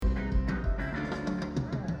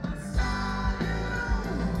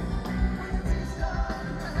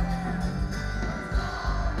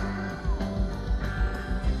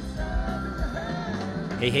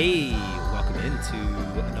Hey, welcome into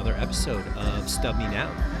another episode of Stub Me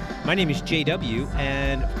Now. My name is JW,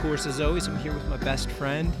 and of course, as always, I'm here with my best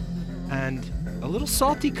friend and a little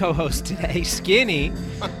salty co-host today, Skinny.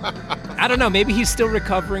 I don't know, maybe he's still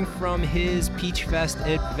recovering from his Peach Fest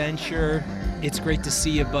adventure. It's great to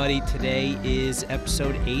see you, buddy. Today is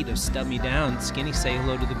episode 8 of Stub Me Down. Skinny, say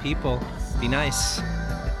hello to the people. Be nice.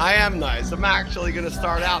 I am nice. I'm actually going to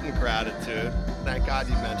start out in gratitude. Thank God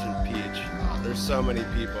you mentioned Peach. There's so many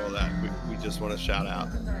people that we just want to shout out.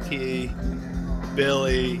 T,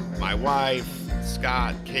 Billy, my wife,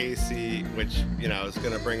 Scott, Casey, which, is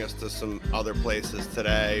going to bring us to some other places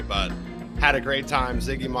today, but had a great time.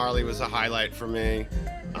 Ziggy Marley was a highlight for me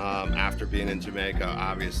after being in Jamaica,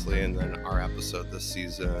 obviously, and then our episode this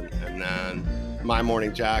season. And then My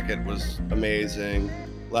Morning Jacket was amazing.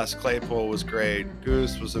 Les Claypool was great.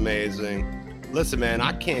 Goose was amazing. Listen, man,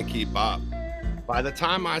 I can't keep up. By the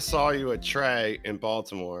time I saw you at Trey in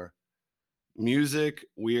Baltimore, music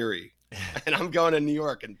weary. And I'm going to New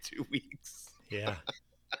York in 2 weeks. Yeah.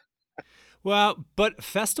 Well, but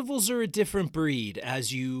festivals are a different breed,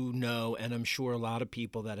 as you know, and I'm sure a lot of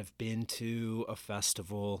people that have been to a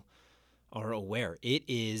festival are aware. It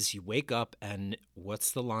is, you wake up and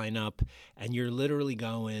what's the lineup? And you're literally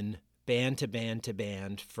going band to band to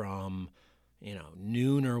band from,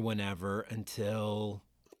 noon or whenever until...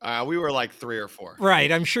 we were like 3 or 4.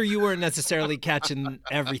 Right. I'm sure you weren't necessarily catching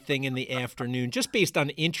everything in the afternoon, just based on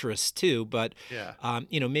interest too. But, yeah.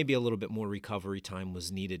 Maybe a little bit more recovery time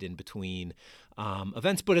was needed in between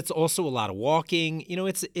events. But it's also a lot of walking.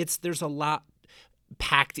 There's a lot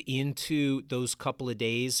packed into those couple of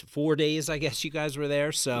days, 4 days, I guess you guys were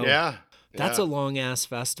there. So yeah. That's a long-ass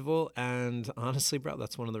festival, and honestly, bro,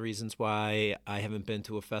 that's one of the reasons why I haven't been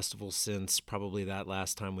to a festival since probably that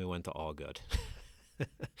last time we went to All Good.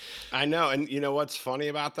 I know. And what's funny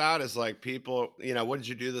about that is like people, what did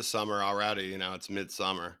you do this summer already? It's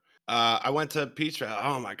midsummer. I went to Peach Fest.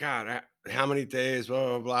 Oh my God, how many days,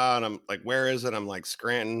 blah, blah, blah. And I'm like, where is it? I'm like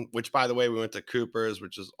Scranton, which by the way, we went to Cooper's,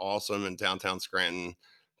 which is awesome in downtown Scranton.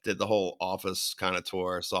 Did the whole office kind of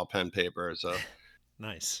tour, saw pen paper. So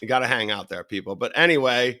Nice. you got to hang out there, people. But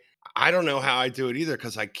anyway, I don't know how I do it either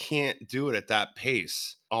because I can't do it at that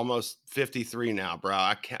pace. Almost 53 now, bro.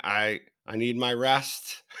 I need my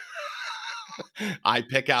rest. I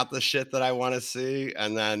pick out the shit that I want to see,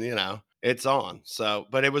 and then, it's on. So,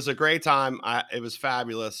 but it was a great time. It was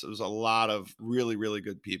fabulous. It was a lot of really, really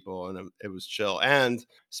good people, and it was chill. And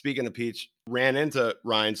speaking of Peach, ran into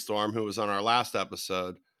Ryan Storm, who was on our last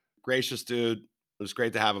episode. Gracious dude. It was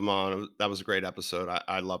great to have him on. That was a great episode.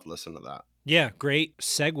 I loved listening to that. Yeah, great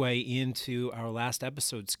segue into our last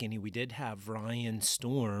episode, Skinny. We did have Ryan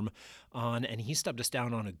Storm on, and he stubbed us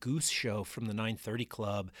down on a Goose show from the 930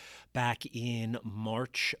 Club back in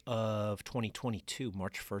March of 2022.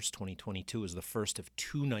 March 1st, 2022 was the first of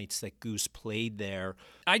 2 nights that Goose played there.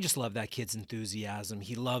 I just love that kid's enthusiasm.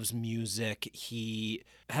 He loves music. He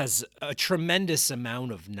has a tremendous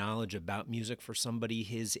amount of knowledge about music for somebody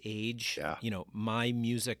his age. Yeah. My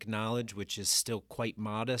music knowledge, which is still quite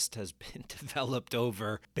modest, has been developed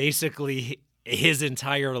over basically his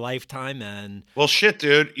entire lifetime. And well, shit,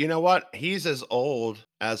 dude, you know what? He's as old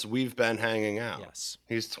as we've been hanging out. Yes.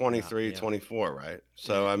 He's 23, 24, right?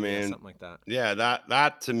 So, yeah, I mean, something like that. Yeah,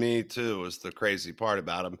 that to me too was the crazy part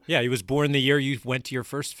about him. Yeah, he was born the year you went to your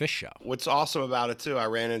first Fish show. What's awesome about it too, I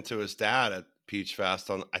ran into his dad at Peach Fest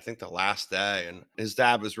on, I think, the last day, and his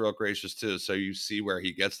dad was real gracious too. So you see where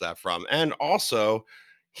he gets that from. And also,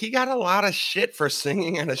 he got a lot of shit for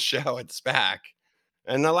singing at a show at SPAC.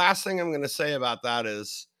 And the last thing I'm going to say about that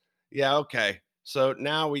is, yeah, okay. So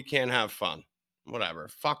now we can't have fun. Whatever.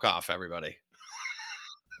 Fuck off, everybody.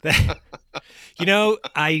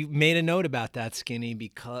 I made a note about that, Skinny,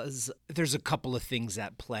 because there's a couple of things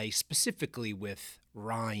at play, specifically with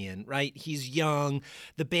Ryan, right? He's young.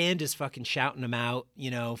 The band is fucking shouting him out,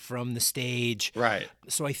 from the stage. Right.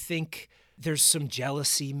 So I think there's some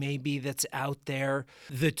jealousy maybe that's out there.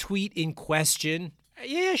 The tweet in question,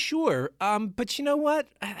 yeah, sure. But you know what?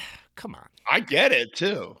 Come on. I get it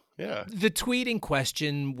too. Yeah. The tweet in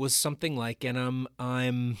question was something like, and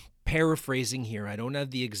I'm paraphrasing here. I don't have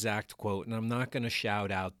the exact quote, and I'm not going to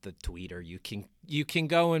shout out the tweeter. You can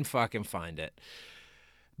go and fucking find it.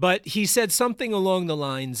 But he said something along the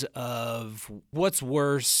lines of, what's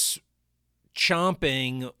worse,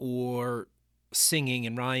 chomping or singing?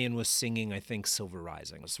 And Ryan was singing, I think, Silver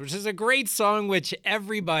Risings, which is a great song which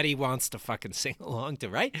everybody wants to fucking sing along to,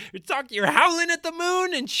 right? You're howling at the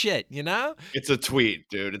moon and shit, It's a tweet,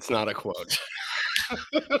 dude. It's not a quote.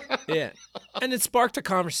 Yeah. And it sparked a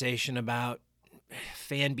conversation about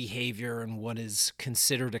fan behavior and what is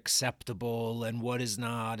considered acceptable and what is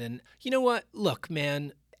not. And you know what? Look,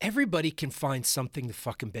 man, everybody can find something to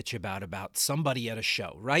fucking bitch about somebody at a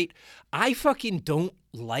show, right? I fucking don't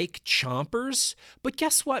like chompers, but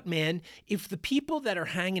guess what, man? If the people that are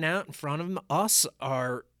hanging out in front of us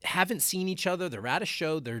haven't seen each other, they're at a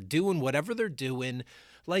show, they're doing whatever they're doing,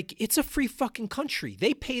 like, it's a free fucking country.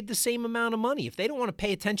 They paid the same amount of money. If they don't want to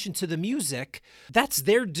pay attention to the music, that's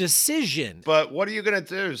their decision. But what are you going to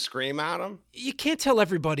do? Scream at them? You can't tell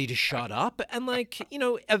everybody to shut up. And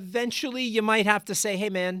eventually you might have to say, hey,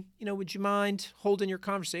 man, would you mind holding your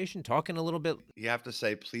conversation, talking a little bit? You have to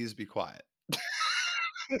say, please be quiet.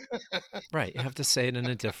 Right. You have to say it in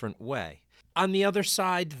a different way. On the other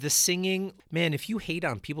side, the singing, man, if you hate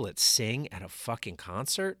on people that sing at a fucking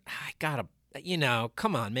concert, I gotta,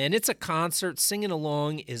 come on, man. It's a concert. Singing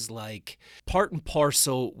along is like part and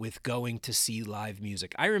parcel with going to see live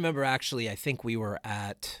music. I remember actually, I think we were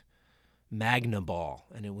at Magna Ball,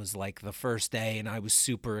 and it was like the first day, and I was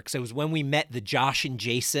super excited. It was when we met the Josh and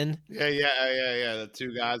Jason. Yeah. The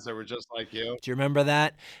two guys that were just like you. Do you remember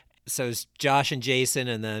that? So it's Josh and Jason,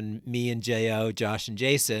 and then me and J.O., Josh and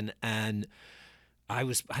Jason, and I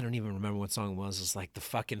don't even remember what song it was. It was like the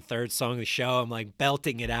fucking third song of the show. I'm like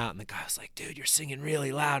belting it out. And the guy was like, dude, you're singing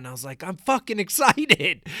really loud. And I was like, I'm fucking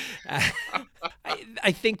excited.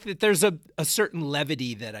 I think that there's a certain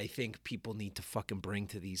levity that I think people need to fucking bring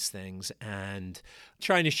to these things. And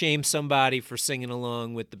trying to shame somebody for singing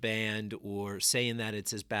along with the band or saying that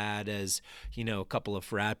it's as bad as, a couple of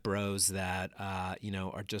frat bros that,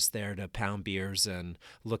 are just there to pound beers and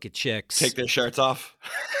look at chicks. Take their shirts off.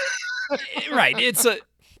 Right.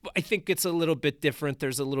 I think it's a little bit different.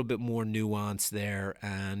 There's a little bit more nuance there.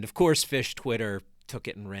 And of course, Fish Twitter took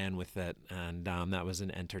it and ran with it. And that was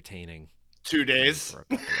an entertaining 2 days. For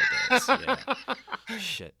a couple of days. Yeah.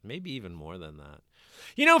 Shit. Maybe even more than that.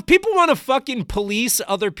 If people want to fucking police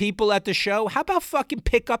other people at the show, how about fucking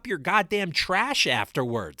pick up your goddamn trash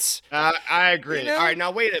afterwards? I agree. All right.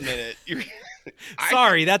 Now, wait a minute.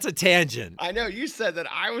 Sorry, that's a tangent. I know you said that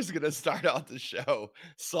I was going to start out the show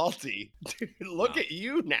salty. Dude, look at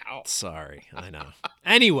you now. Sorry, I know.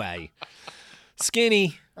 Anyway,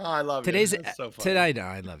 Skinny. Oh, I love you. That's so funny.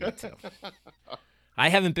 I love you too. I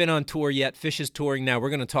haven't been on tour yet. Fish is touring now. We're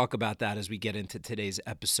going to talk about that as we get into today's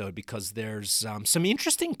episode because there's some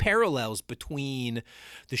interesting parallels between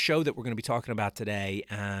the show that we're going to be talking about today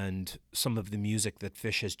and some of the music that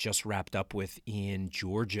Fish has just wrapped up with in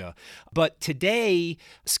Georgia. But today,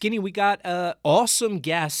 Skinny, we got an awesome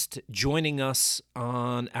guest joining us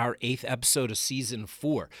on our 8th episode of Season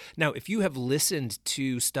 4. Now, if you have listened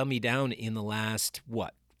to Stub Me Down in the last,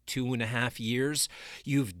 2.5 years,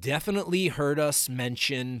 you've definitely heard us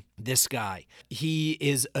mention this guy. He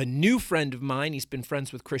is a new friend of mine. He's been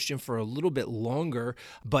friends with Christian for a little bit longer,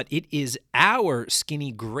 but it is our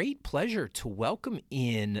Skinny great pleasure to welcome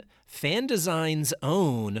in Phandesignz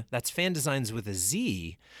own, that's Phandesignz with a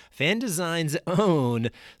Z, Phandesignz own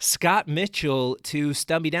Scott Mitchell to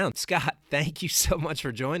Stub Me Down. Scott, thank you so much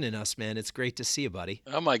for joining us, man. It's great to see you, buddy.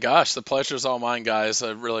 Oh my gosh, the pleasure's all mine, guys.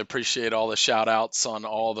 I really appreciate all the shout outs on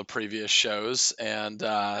all the previous shows. And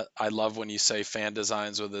I love when you say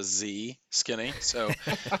Phandesignz with a Z, Skinny. So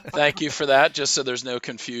thank you for that, just so there's no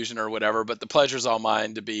confusion or whatever. But the pleasure's all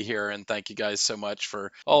mine to be here. And thank you guys so much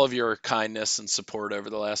for all of your kindness and support over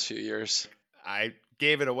the last few years. I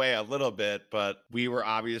gave it away a little bit, but we were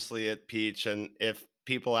obviously at Peach. And if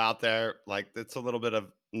people out there, it's a little bit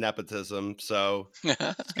of nepotism. So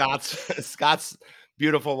Scott's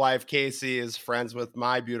beautiful wife, Casey, is friends with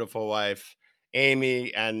my beautiful wife,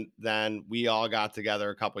 Amy. And then we all got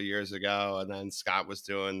together a couple years ago. And then Scott was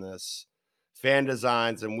doing this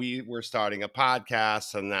Phandesignz, and we were starting a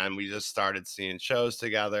podcast. And then we just started seeing shows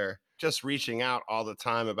together, just reaching out all the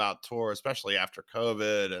time about tour, especially after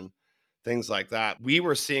COVID and things like that. We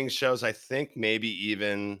were seeing shows, I think maybe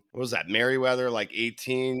even, what was that, Merriweather,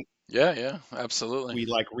 18. Yeah, absolutely.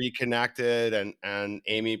 We reconnected, and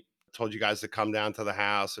Amy told you guys to come down to the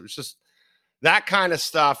house. It was just that kind of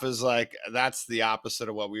stuff is that's the opposite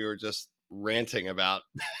of what we were just ranting about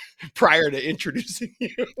prior to introducing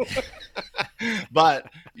you. But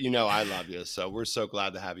I love you, so we're so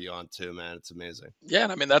glad to have you on too, man. It's amazing. Yeah,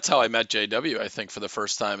 and I mean that's how I met JW, I think, for the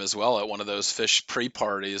first time as well, at one of those Fish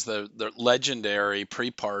pre-parties, the legendary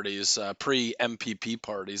pre-parties, pre-MPP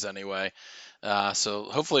parties anyway. So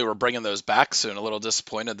hopefully we're bringing those back soon. A little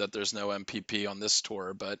disappointed that there's no MPP on this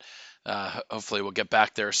tour, but hopefully we'll get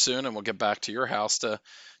back there soon, and we'll get back to your house to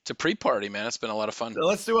pre-party, man. It's been a lot of fun. So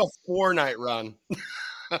let's do a 4-night run.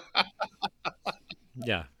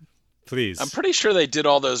 Yeah. I'm please. pretty sure they did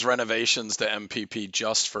all those renovations to MPP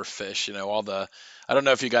just for Fish. I don't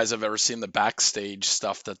know if you guys have ever seen the backstage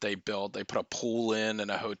stuff that they built. They put a pool in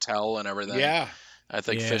and a hotel and everything. Yeah. I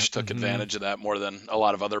think Yeah. Fish took advantage of that more than a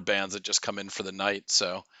lot of other bands that just come in for the night.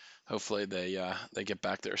 So hopefully they get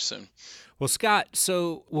back there soon. Well, Scott,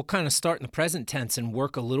 so we'll kind of start in the present tense and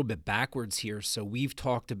work a little bit backwards here. So we've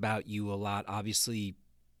talked about you a lot. Obviously,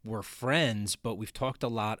 we're friends, but we've talked a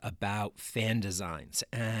lot about Phandesignz,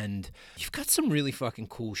 and you've got some really fucking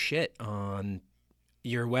cool shit on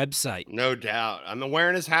your website. No doubt. I'm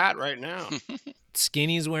wearing his hat right now.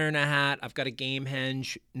 Skinny's wearing a hat. I've got a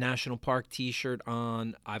Gamehenge National Park t-shirt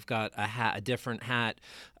on. I've got a different hat.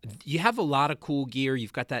 You have a lot of cool gear.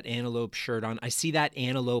 You've got that antelope shirt on. I see that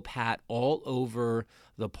antelope hat all over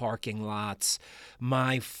the parking lots.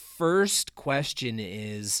 My first question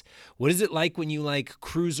is, what is it like when you like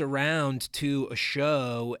cruise around to a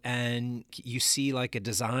show and you see like a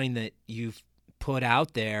design that you've put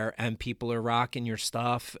out there and people are rocking your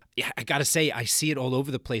stuff? Yeah, I gotta say, I see it all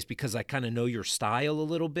over the place because I kind of know your style a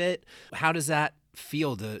little bit. How does that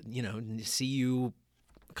feel to, see you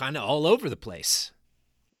kind of all over the place?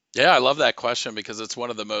 Yeah, I love that question because it's one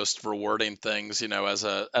of the most rewarding things, as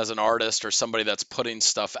an artist or somebody that's putting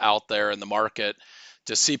stuff out there in the market,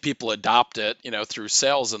 to see people adopt it, through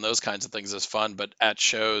sales and those kinds of things is fun. But at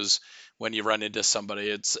shows, when you run into somebody,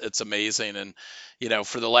 it's amazing. And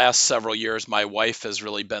for the last several years, my wife has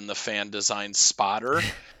really been the Phandesignz spotter.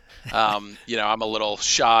 I'm a little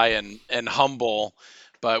shy and humble,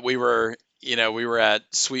 but we were at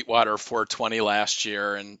Sweetwater 420 last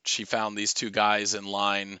year, and she found these two guys in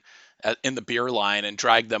line in the beer line and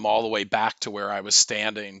dragged them all the way back to where I was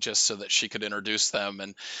standing just so that she could introduce them.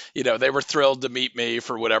 And, they were thrilled to meet me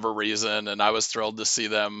for whatever reason. And I was thrilled to see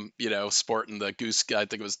them, sporting the goose, I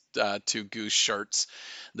think it was 2 goose shirts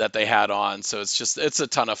that they had on. So it's a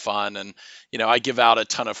ton of fun. And, I give out a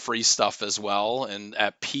ton of free stuff as well. And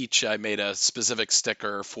at Peach, I made a specific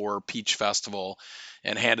sticker for Peach Festival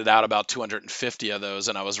and handed out about 250 of those.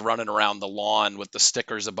 And I was running around the lawn with the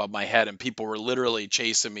stickers above my head, and people were literally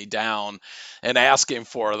chasing me down and asking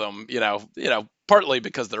for them, partly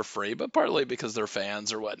because they're free, but partly because they're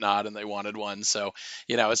fans or whatnot, and they wanted one. So,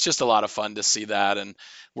 it's just a lot of fun to see that. And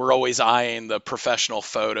we're always eyeing the professional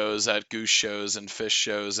photos at goose shows and fish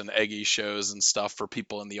shows and eggy shows and stuff for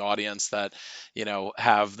people in the audience that,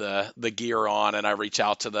 have the gear on, and I reach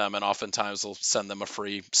out to them, and oftentimes we'll send them a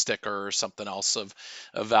free sticker or something else of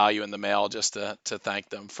value in the mail just to thank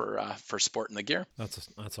them for sporting the gear.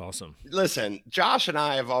 That's awesome. Listen, Josh and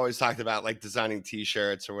I have always talked about like designing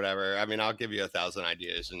t-shirts or whatever. I mean, I'll give you 1,000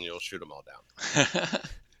 ideas and you'll shoot them all down.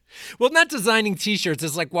 Well, not designing t-shirts.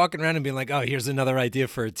 It's like walking around and being like, oh, here's another idea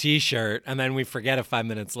for a t-shirt. And then we forget it 5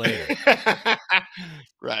 minutes later.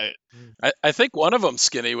 Right. I think one of them,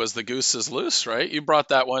 Skinny, was the Goose is Loose, right? You brought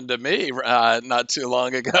that one to me not too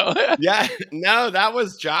long ago. Yeah. No, that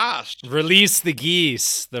was Josh. Release the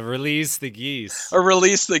geese. Release the geese. Or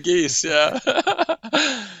Release the Geese, yeah.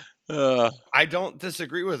 I don't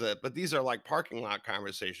disagree with it, but these are like parking lot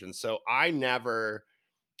conversations. So I never,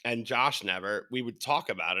 and Josh never, we would talk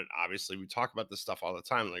about it. Obviously, we talk about this stuff all the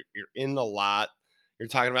time. Like, you're in the lot, you're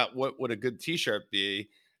talking about what would a good t-shirt be,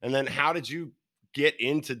 and then how did you get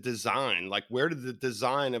into design? Like, where did the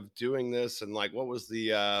design of doing this, and like what was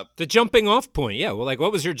the jumping off point? Yeah, well, like,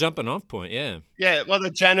 what was your jumping off point? Yeah, well, the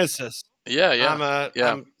genesis. Yeah.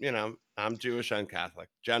 I'm Jewish and Catholic.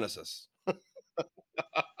 Genesis.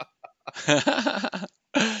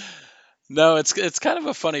 No, it's kind of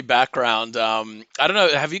a funny background. I don't know.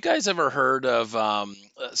 Have you guys ever heard of?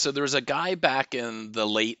 So there was a guy back in the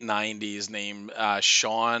late '90s named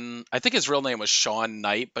Sean. I think his real name was Sean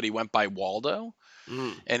Knight, but he went by Waldo.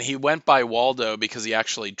 And he went by Waldo because he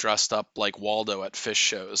actually dressed up like Waldo at fish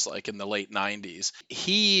shows, like in the late '90s.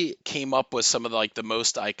 He came up with some of the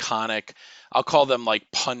most iconic, I'll call them like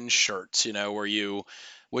pun shirts,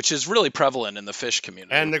 which is really prevalent in the fish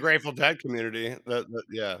community. And the Grateful Dead community.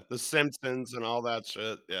 The Simpsons and all that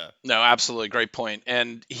shit. Yeah. No, absolutely. Great point.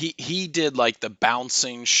 And he did like the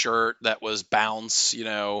bouncing shirt that was bounce,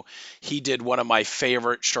 he did one of my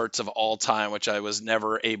favorite shirts of all time, which I was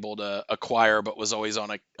never able to acquire, but was always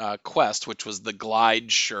on a quest, which was the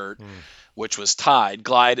Glide shirt, which was Tide.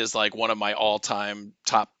 Glide is like one of my all-time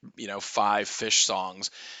top, 5 fish songs.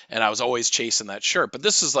 And I was always chasing that shirt. But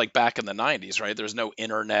this is like back in the 90s, right? There's no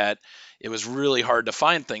internet. It was really hard to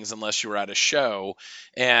find things unless you were at a show.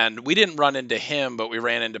 And we didn't run into him, but we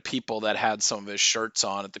ran into people that had some of his shirts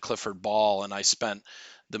on at the Clifford Ball. And I spent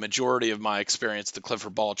the majority of my experience at the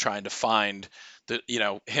Clifford Ball trying to find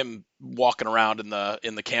him walking around in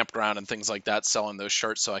the campground and things like that, selling those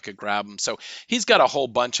shirts so I could grab them. So he's got a whole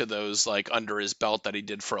bunch of those like under his belt that he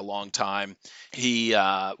did for a long time. He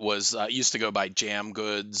was used to go by Jam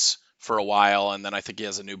Goods for a while, and then I think he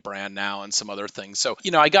has a new brand now and some other things. So,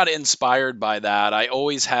 I got inspired by that. I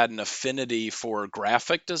always had an affinity for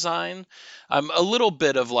graphic design. I'm a little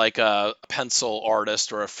bit of like a pencil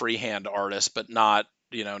artist or a freehand artist, but not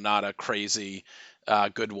a crazy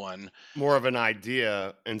good one. More of an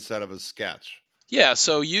idea instead of a sketch. Yeah,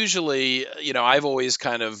 so usually, I've always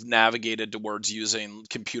kind of navigated towards using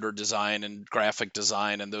computer design and graphic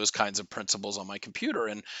design and those kinds of principles on my computer.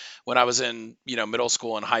 And when I was in, middle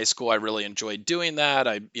school and high school, I really enjoyed doing that.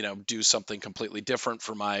 I, do something completely different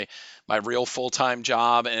for my real full-time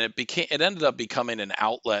job, and it ended up becoming an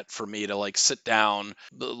outlet for me to like sit down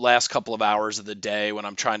the last couple of hours of the day when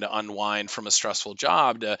I'm trying to unwind from a stressful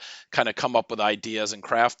job to kind of come up with ideas and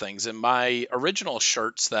craft things. And my original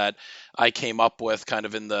shirts that I came up with kind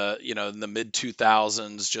of in the mid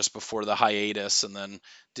 2000s, just before the hiatus, and then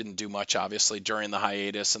didn't do much obviously during the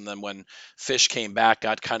hiatus, and then when Fish came back,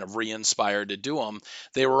 got kind of re-inspired to do them.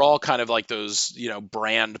 They were all kind of like those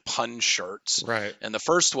brand pun shirts, right? And the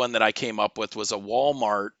first one that I came up with was a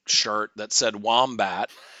Walmart shirt that said Wombat,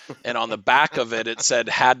 and on the back of it said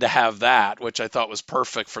 "had to have that," which I thought was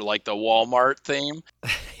perfect for like the Walmart theme.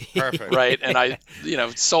 Perfect. Right. And I,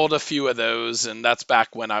 sold a few of those, and that's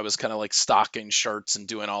back when I was kind of like stocking shirts and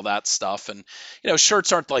doing all that stuff. And,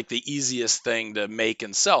 shirts aren't like the easiest thing to make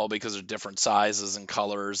and sell because they're different sizes and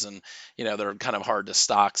colors, and, they're kind of hard to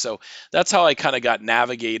stock. So that's how I kind of got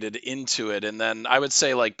navigated into it. And then I would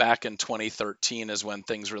say like back in 2013 is when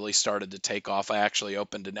things really started to take off. I actually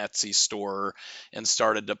opened an Etsy store and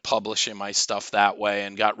started to publishing my stuff that way,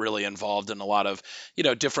 and got really involved in a lot of,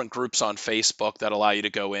 different groups on Facebook that allow you to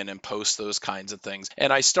go in and post those kinds of things.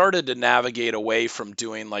 And I started to navigate away from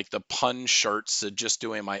doing like the pun shirts to just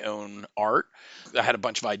doing my own art. I had a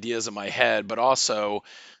bunch of ideas in my head, but also,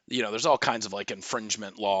 there's all kinds of like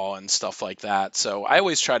infringement law and stuff like that. So I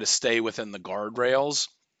always try to stay within the guardrails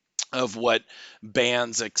of what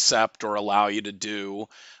bands accept or allow you to do.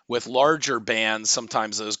 With larger bands,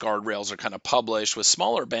 sometimes those guardrails are kind of published. With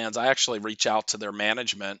smaller bands, I actually reach out to their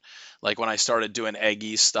management. Like when I started doing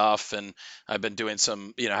Eggy stuff, and I've been doing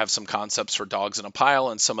some, have some concepts for Dogs in a Pile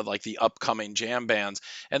and some of like the upcoming jam bands,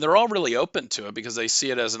 and they're all really open to it because they see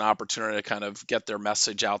it as an opportunity to kind of get their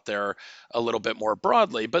message out there a little bit more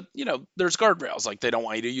broadly. But, there's guardrails, like they don't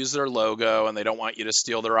want you to use their logo, and they don't want you to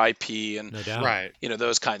steal their IP, and, No doubt. Right.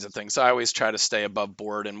 those kinds of things. So I always try to stay above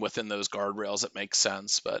board and within those guardrails. It makes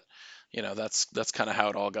sense. But, that's kind of how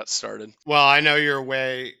it all got started. Well, I know you're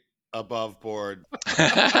way above board.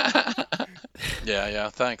 Yeah.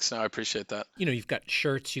 Thanks. No, I appreciate that. You've got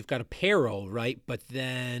shirts, you've got apparel, right? But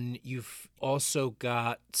then you've also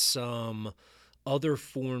got some other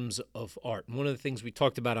forms of art. And one of the things we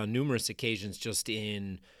talked about on numerous occasions just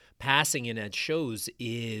in passing and at shows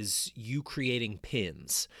is you creating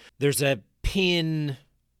pins. There's a pin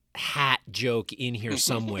hat joke in here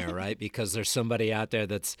somewhere, right? Because there's somebody out there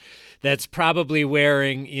that's probably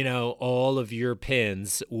wearing, all of your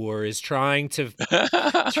pins, or is trying to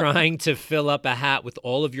fill up a hat with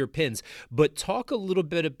all of your pins. But talk a little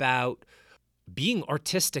bit about being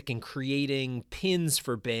artistic and creating pins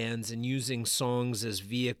for bands and using songs as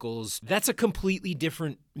vehicles. That's a completely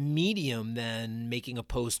different medium than making a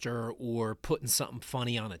poster or putting something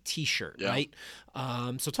funny on a t-shirt, Yeah. right?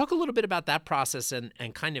 So talk a little bit about that process and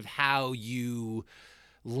kind of how you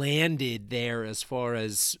landed there as far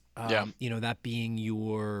as, that being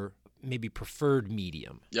your maybe preferred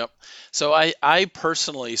medium. Yep. So I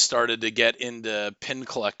personally started to get into pin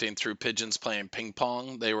collecting through Pigeons Playing Ping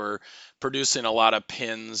Pong. They were producing a lot of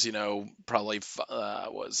pins, probably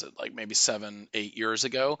was it like maybe 7-8 years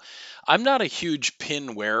ago. I'm not a huge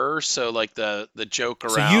pin wearer, so like the joke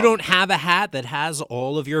around. So you don't have a hat that has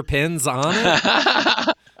all of your pins on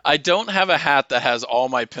it? I don't have a hat that has all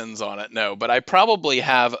my pins on it, no, but I probably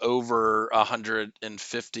have over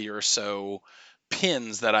 150 or so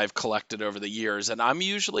pins that I've collected over the years, and I'm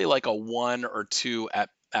usually like a 1 or 2 at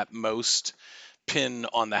most pin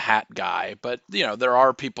on the hat guy. But there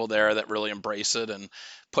are people there that really embrace it and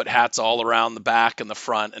put hats all around the back and the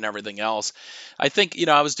front and everything else. I think,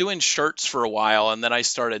 I was doing shirts for a while, and then I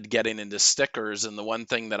started getting into stickers. And the one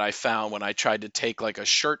thing that I found when I tried to take like a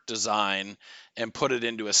shirt design and put it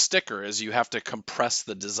into a sticker is you have to compress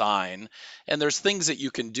the design. And there's things that you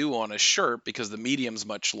can do on a shirt because the medium's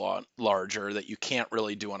much larger that you can't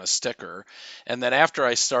really do on a sticker. And then after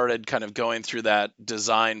I started kind of going through that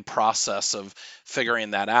design process of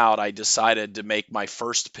figuring that out, I decided to make my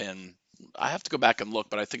first pin. I have to go back and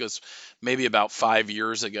look, but I think it was maybe about 5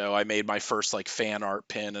 years ago. I made my first like fan art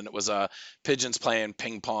pin, and it was a pigeons playing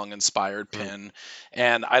ping pong inspired Mm. pin.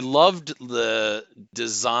 And I loved the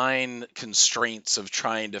design constraints of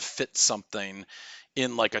trying to fit something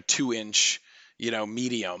in like a 2 inch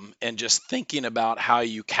medium, and just thinking about how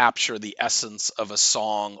you capture the essence of a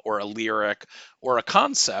song or a lyric or a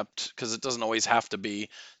concept, because it doesn't always have to be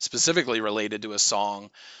specifically related to a song,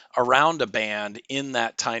 around a band in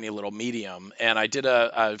that tiny little medium. And I did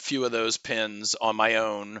a few of those pins on my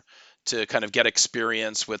own to kind of get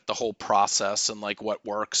experience with the whole process and like what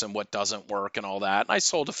works and what doesn't work and all that. And I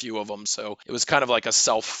sold a few of them, so it was kind of like a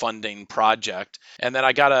self-funding project. And then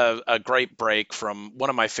I got a great break from one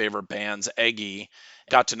of my favorite bands, Eggy.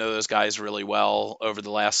 Got to know those guys really well over the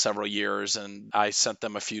last several years, and I sent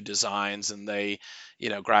them a few designs, and they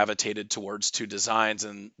gravitated towards two designs.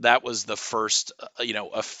 And that was the first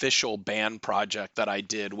official band project that I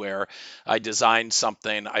did, where I designed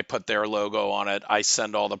something, I put their logo on it, I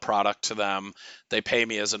send all the product to them, they pay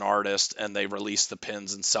me as an artist, and they release the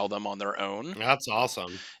pins and sell them on their own. That's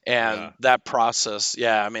awesome. And Yeah. that process,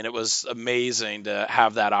 yeah, I mean, it was amazing to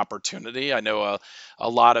have that opportunity. I know a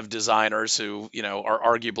lot of designers who, are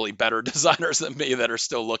arguably better designers than me that are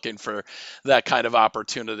still looking for that kind of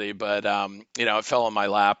opportunity. But, it fell in my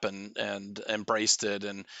lap, and embraced it.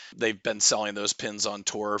 And they've been selling those pins on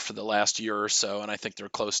tour for the last year or so. And I think they're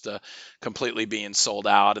close to completely being sold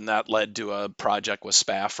out. And that led to a project with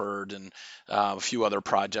Spafford, and a few other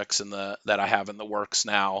projects that I have in the works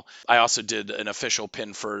now. I also did an official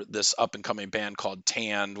pin for this up and coming band called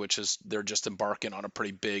Tanned, which is they're just embarking on a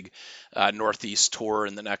pretty big Northeast tour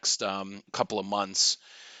in the next couple of months,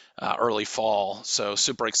 early fall. So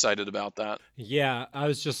super excited about that. Yeah, I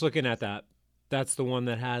was just looking at that. That's the one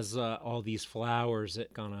that has all these flowers.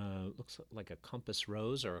 It kind of looks like a compass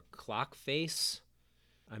rose or a clock face.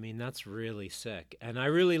 I mean, that's really sick. And I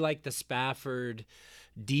really like the Spafford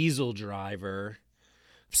diesel driver.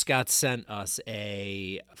 Scott sent us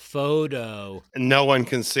a photo. No one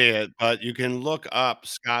can see it, but you can look up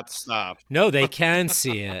Scott's stuff. No, they can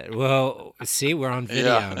see it. Well, see, we're on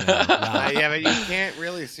video now. Wow. Yeah. Yeah, but you can't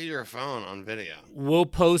really see your phone on video. We'll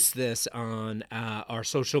post this on our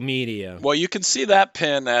social media. Well, you can see that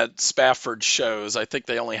pin at Spafford shows. I think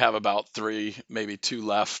they only have about 3, maybe 2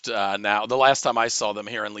 left now. The last time I saw them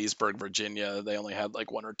here in Leesburg, Virginia, they only had like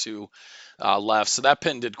 1 or 2 left. So that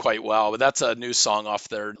pin did quite well. But that's a new song off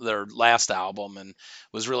their last album, and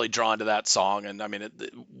was really drawn to that song. And I mean,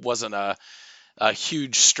 it wasn't a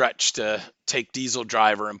huge stretch to take Diesel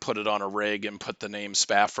Driver and put it on a rig and put the name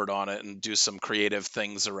Spafford on it and do some creative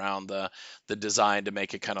things around the design to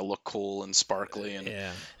make it kind of look cool and sparkly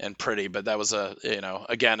Yeah. and pretty. But that was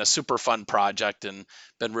again, a super fun project, and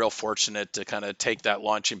been real fortunate to kind of take that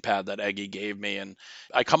launching pad that Eggy gave me. And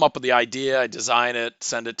I come up with the idea, I design it,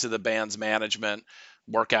 send it to the band's management,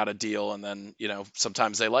 work out a deal, and then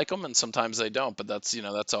sometimes they like them and sometimes they don't, but that's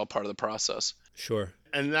all part of the process. Sure.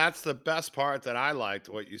 And that's the best part that I liked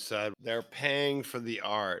what you said. They're paying for the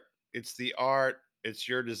art. It's the art, it's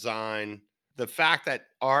your design. The fact that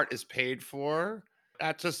art is paid for,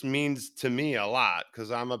 that just means to me a lot,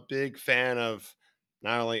 because I'm a big fan of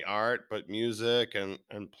not only art, but music and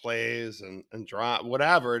plays and draw,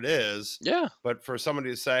 whatever it is. Yeah. But for somebody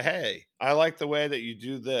to say, hey, I like the way that you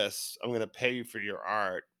do this, I'm going to pay you for your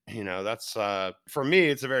art. That's for me,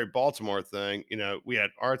 it's a very Baltimore thing. We had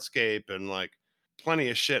Artscape and like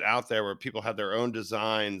plenty of shit out there where people had their own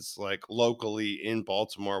designs like locally in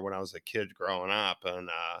Baltimore when I was a kid growing up. And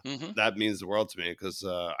Hmm. that means the world to me, because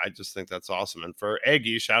I just think that's awesome. And for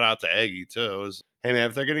Eggy, shout out to Eggy too. Hey man,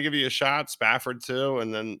 if they're going to give you a shot, Spafford too,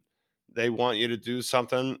 and then they want you to do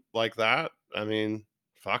something like that, I mean,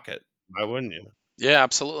 fuck it. Why wouldn't you? Yeah,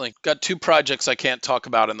 absolutely. Got 2 projects I can't talk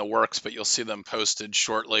about in the works, but you'll see them posted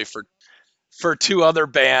shortly for 2 other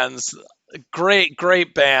bands.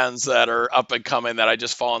 Great bands that are up and coming that I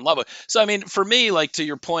just fall in love with. So I mean, for me, like to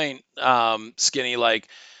your point, Skinny, like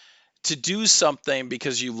to do something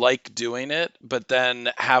because you like doing it, but then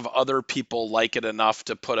have other people like it enough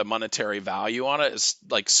to put a monetary value on it is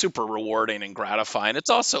like super rewarding and gratifying. It's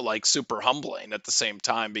also like super humbling at the same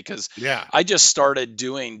time because Yeah. I just started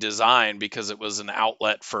doing design because it was an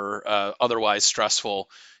outlet for otherwise stressful,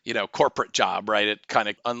 corporate job, right? It kind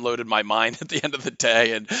of unloaded my mind at the end of the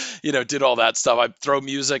day and, did all that stuff. I'd throw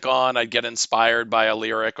music on, I'd get inspired by a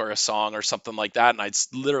lyric or a song or something like that. And I'd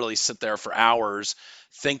literally sit there for hours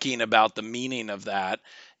thinking about the meaning of that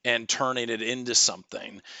and turning it into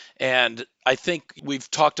something. And I think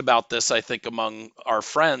we've talked about this, I think, among our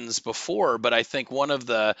friends before, but I think one of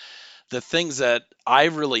the things that I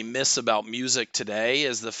really miss about music today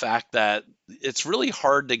is the fact that it's really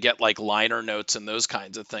hard to get like liner notes and those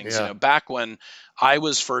kinds of things. Yeah. Back when I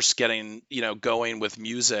was first getting, going with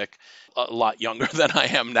music, a lot younger than I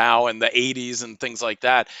am now, in the 80s and things like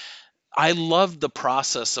that, I loved the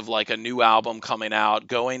process of like a new album coming out,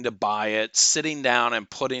 going to buy it, sitting down and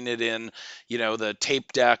putting it in, the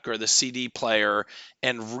tape deck or the CD player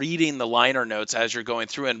and reading the liner notes as you're going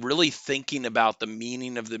through and really thinking about the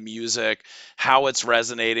meaning of the music, how it's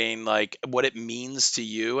resonating, like what it means to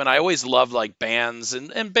you. And I always loved like bands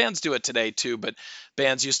and bands do it today too, but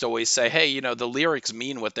bands used to always say, hey, the lyrics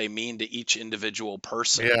mean what they mean to each individual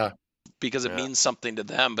person Yeah. because it Yeah. means something to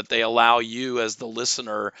them, but they allow you as the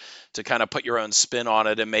listener to kind of put your own spin on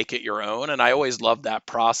it and make it your own. And I always loved that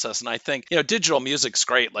process. And I think, digital music's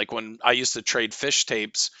great. Like when I used to trade fish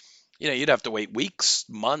tapes, you'd have to wait weeks,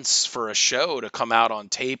 months for a show to come out on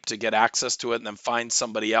tape to get access to it and then find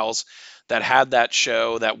somebody else that had that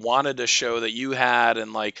show, that wanted a show that you had,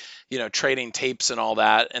 and like, trading tapes and all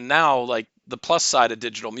that. And now, like, the plus side of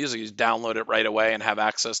digital music is download it right away and have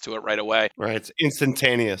access to it right away. Right. It's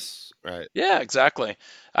instantaneous. Right. Yeah, exactly.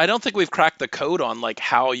 I don't think we've cracked the code on like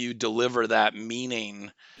how you deliver that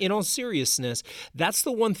meaning. In all seriousness, that's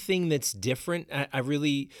the one thing that's different. I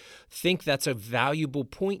really think that's a valuable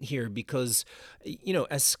point here because,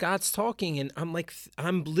 as Scott's talking, and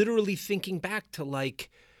I'm literally thinking back to like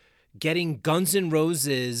getting Guns N'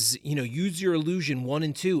 Roses, Use Your Illusion 1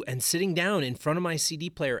 and 2, and sitting down in front of my CD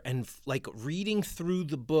player and like reading through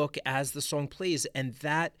the book as the song plays. And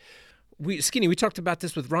that, we talked about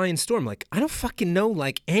this with Ryan Storm. Like, I don't fucking know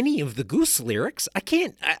like any of the Goose lyrics. I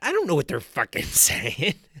don't know what they're fucking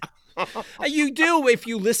saying. You do if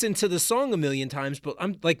you listen to the song a million times, but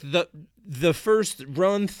I'm like the first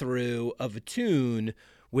run through of a tune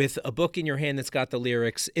with a book in your hand that's got the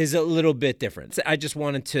lyrics is a little bit different. I just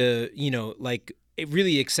wanted to, it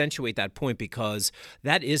really accentuate that point because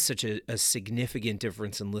that is such a significant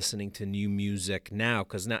difference in listening to new music now.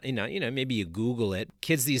 Because now, maybe you Google it.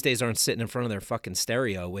 Kids these days aren't sitting in front of their fucking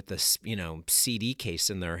stereo with this, CD case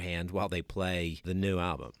in their hand while they play the new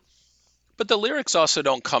album. But the lyrics also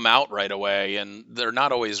don't come out right away, and they're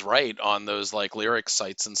not always right on those like lyric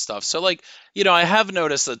sites and stuff. So like, I have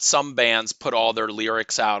noticed that some bands put all their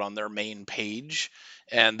lyrics out on their main page,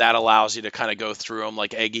 and that allows you to kind of go through them.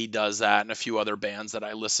 Like Eggy does that, and a few other bands that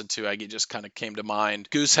I listen to. Eggy just kind of came to mind.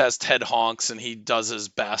 Goose has Ted Honks, and he does his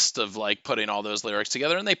best of like putting all those lyrics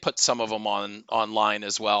together, and they put some of them online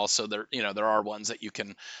as well. So there are ones that you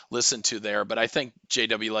can listen to there. But I think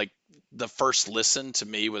JW, like, the first listen to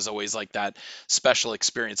me was always like that special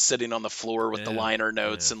experience sitting on the floor with the liner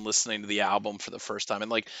notes and listening to the album for the first time.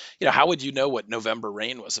 And like, how would you know what November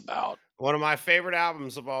Rain was about? One of my favorite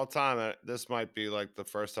albums of all time. This might be like the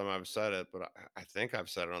first time I've said it, but I think I've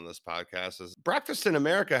said it on this podcast. Is Breakfast in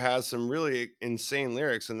America has some really insane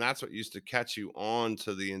lyrics, and that's what used to catch you on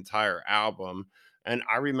to the entire album. And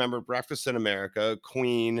I remember Breakfast in America,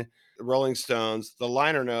 Queen, Rolling Stones, the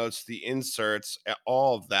liner notes, the inserts,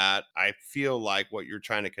 all of that. I feel like what you're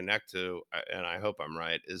trying to connect to, and I hope I'm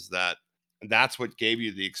right, is that that's what gave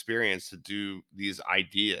you the experience to do these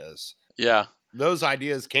ideas. Yeah. Those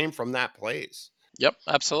ideas came from that place. Yep,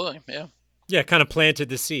 absolutely. Yeah. Yeah, kind of planted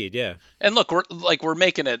the seed, yeah. And look, we're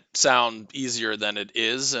making it sound easier than it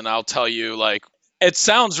is, and I'll tell you, like, it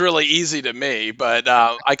sounds really easy to me, but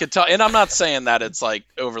I could tell, and I'm not saying that it's like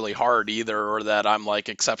overly hard either, or that I'm like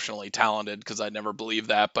exceptionally talented, because I never believe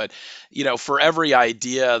that. But for every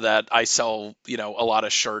idea that I sell, a lot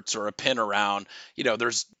of shirts or a pin around,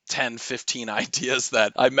 there's 10, 15 ideas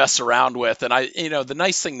that I mess around with. And the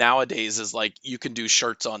nice thing nowadays is like you can do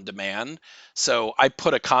shirts on demand. So I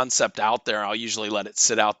put a concept out there. I'll usually let it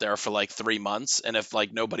sit out there for like 3 months. And if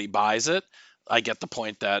like nobody buys it, I get the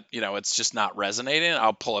point that, it's just not resonating.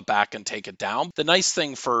 I'll pull it back and take it down. The nice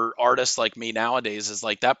thing for artists like me nowadays is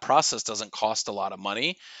like that process doesn't cost a lot of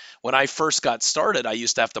money. When I first got started, I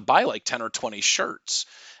used to have to buy like 10 or 20 shirts.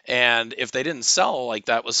 And if they didn't sell, like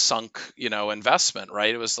that was sunk, investment,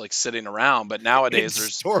 right? It was like sitting around. But nowadays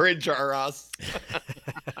It's storage or us.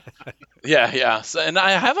 Yeah. So, and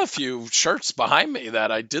I have a few shirts behind me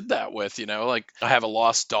that I did that with, like I have a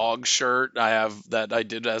lost dog shirt I have that I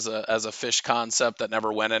did as a fish concept that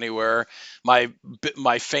never went anywhere. My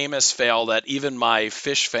famous fail that even my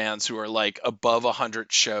fish fans who are like above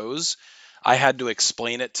 100 shows, I had to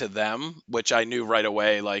explain it to them, which I knew right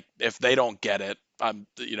away, like if they don't get it, I'm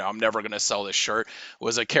never going to sell this shirt,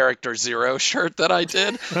 was a Character Zero shirt that I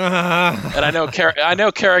did. And I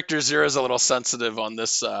know Character Zero is a little sensitive on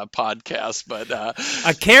this podcast, but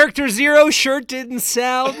a Character Zero shirt didn't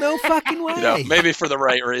sell. No fucking way. Maybe for the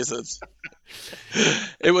right reasons.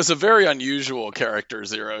 It was a very unusual Character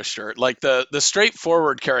Zero shirt. Like the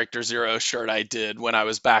straightforward Character Zero shirt I did when I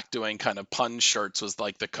was back doing kind of pun shirts was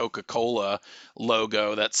like the Coca-Cola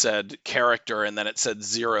logo that said character and then it said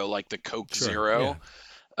zero, like the Coke Zero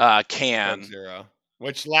can. Coke Zero,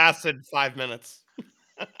 which lasted 5 minutes.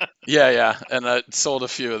 Yeah, and I sold a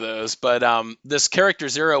few of those. But this Character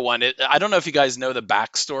Zero one, I don't know if you guys know the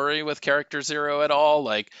backstory with Character Zero at all.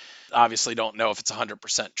 Like, obviously don't know if it's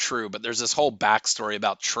 100% true, but there's this whole backstory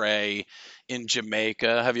about Trey in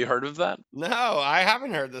Jamaica. Have you heard of that? No, I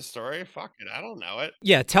haven't heard this story. Fuck it, I don't know it.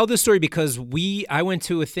 Yeah, tell the story because I went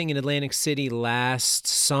to a thing in Atlantic City last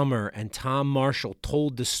summer, and Tom Marshall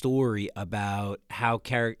told the story about how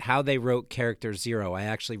they wrote Character Zero. I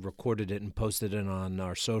actually recorded it and posted it on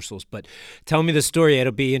our socials. But tell me the story.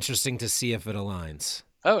 It'll be interesting to see if it aligns.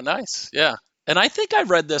 Oh, nice. Yeah. And I think I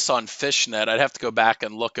read this on Fishnet. I'd have to go back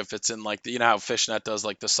and look if it's in like how Fishnet does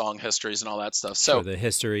like the song histories and all that stuff. So sure, the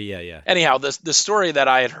history, yeah. Anyhow, the story that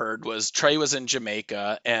I had heard was Trey was in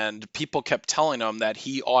Jamaica and people kept telling him that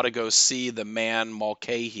he ought to go see the man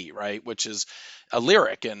Mulcahy, right? Which is a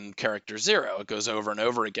lyric in Character Zero. It goes over and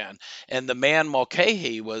over again. And the man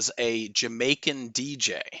Mulcahy was a Jamaican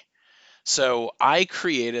DJ. So I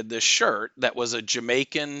created this shirt that was a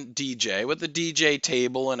Jamaican DJ with a DJ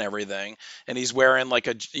table and everything, and he's wearing like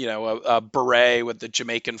a beret with the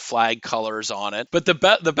Jamaican flag colors on it. But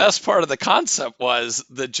the best part of the concept was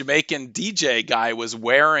the Jamaican DJ guy was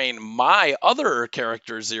wearing my other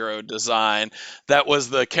Character Zero design that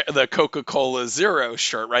was the Coca-Cola Zero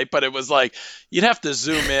shirt, right? But it was like you'd have to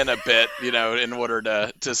zoom in a bit, in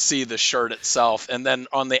order to see the shirt itself. And then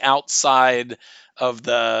on the outside of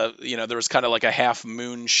the, there was kind of like a half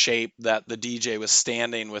moon shape that the DJ was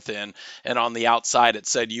standing within. And on the outside, it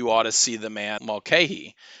said, "You ought to see the man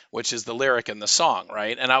Mulcahy," which is the lyric in the song,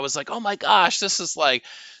 right? And I was like, oh my gosh, this is like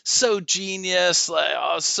so genius. Like,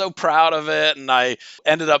 I was so proud of it. And I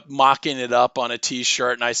ended up mocking it up on a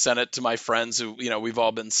t-shirt and I sent it to my friends who, we've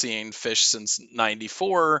all been seeing Fish since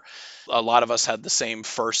 94. A lot of us had the same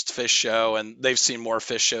first Fish show and they've seen more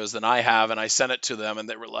Fish shows than I have. And I sent it to them and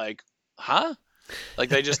they were like, huh? Like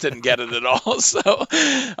they just didn't get it at all. So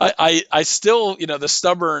I still, the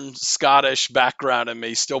stubborn Scottish background in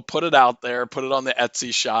me still put it out there, put it on the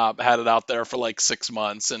Etsy shop, had it out there for like 6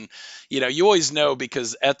 months. And, you always know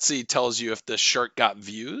because Etsy tells you if the shirt got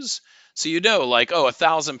views. So, like,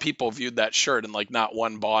 1,000 people viewed that shirt and like not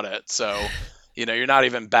one bought it. So, you're not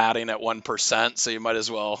even batting at 1%. So you might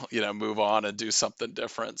as well, move on and do something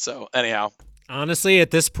different. So anyhow. Honestly,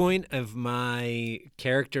 at this point of my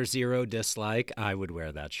Character Zero dislike, I would wear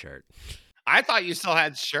that shirt. I thought you still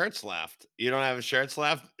had shirts left. You don't have shirts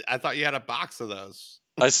left? I thought you had a box of those.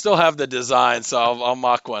 I still have the design, so I'll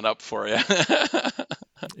mock one up for you.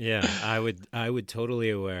 Yeah, I would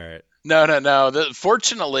totally wear it. No.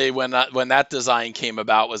 Fortunately, when that design came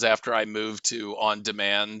about was after I moved to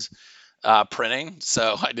on-demand printing,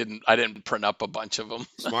 so I didn't print up a bunch of them.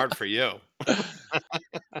 Smart for you.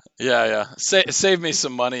 Yeah. Save me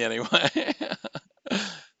some money anyway.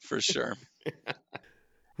 For sure.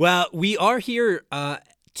 Well, we are here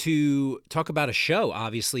to talk about a show,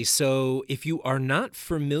 obviously. So if you are not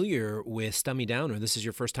familiar with Stub Me Down, or this is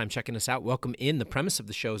your first time checking us out, welcome in. The premise of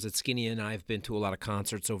the show is that Skinny and I have been to a lot of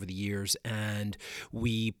concerts over the years, and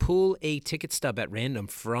we pull a ticket stub at random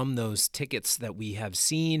from those tickets that we have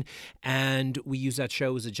seen, and we use that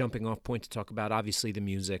show as a jumping off point to talk about, obviously, the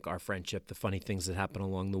music, our friendship, the funny things that happen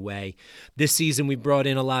along the way. This season, we brought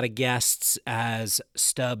in a lot of guests as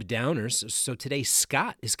Stub Downers. So today,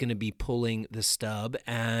 Scott is going to be pulling the stub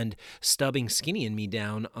and stubbing Skinny and me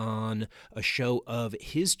down on a show of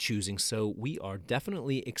his choosing. So we are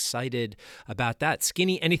definitely excited about that.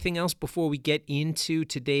 Skinny, anything else before we get into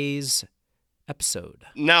today's episode?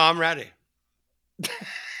 No, I'm ready.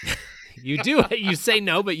 You do. You say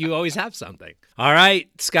no, but you always have something. All right,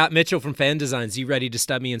 Scott Mitchell from Phandesignz. You ready to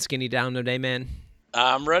stub me and Skinny down today, man?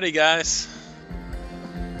 I'm ready, guys.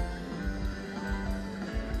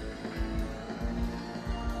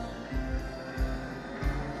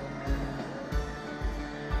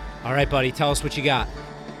 All right, buddy, tell us what you got.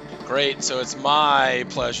 Great. So it's my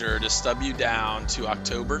pleasure to stub you down to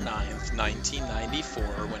October 9th, 1994,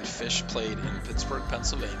 when Phish played in Pittsburgh,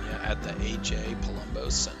 Pennsylvania at the A.J.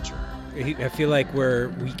 Polumbo Center. I feel like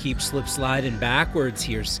we keep slip sliding backwards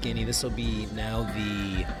here, Skinny. This will be now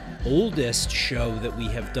the oldest show that we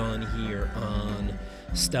have done here on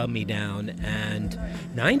Stub Me Down, and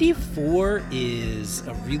 94 is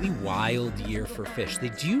a really wild year for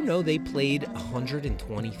Phish. Do you know they played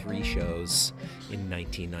 123 shows in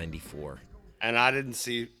 1994? And I didn't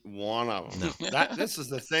see one of them. No. This is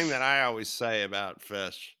the thing that I always say about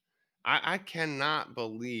Phish. I cannot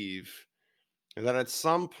believe that at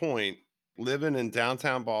some point, living in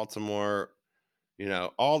downtown Baltimore,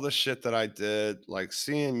 all the shit that I did, like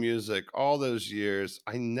seeing music all those years,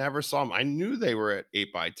 I never saw them. I knew they were at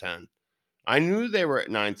 8x10. I knew they were at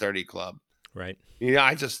 930 Club. Right.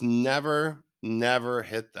 I just never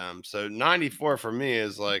hit them. So 94 for me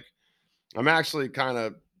is like, I'm actually kind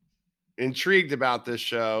of intrigued about this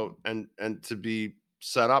show and to be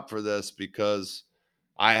set up for this, because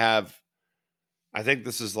I think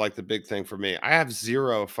this is like the big thing for me. I have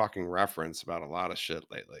zero fucking reference about a lot of shit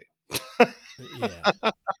lately. Yeah.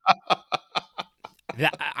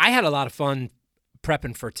 I had a lot of fun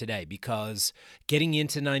prepping for today, because getting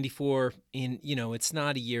into 94 it's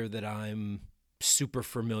not a year that I'm super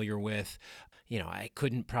familiar with. I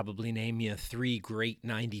couldn't probably name you 3 great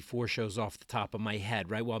 94 shows off the top of my head,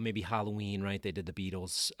 right? Well, maybe Halloween, right? They did the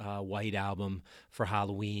Beatles' White Album for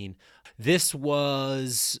Halloween. This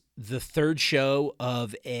was the 3rd show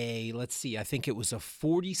of I think it was a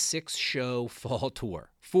 46-show fall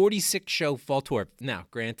tour. 46-show fall tour. Now,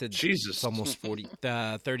 granted, Jesus. It's almost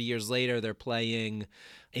 30 years later, they're playing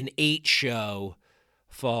an 8-show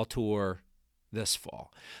fall tour this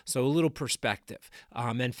fall. So a little perspective.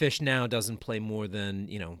 And Phish now doesn't play more than,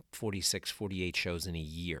 46, 48 shows in a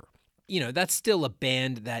year. That's still a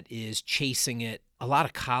band that is chasing it. A lot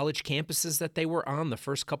of college campuses that they were on, the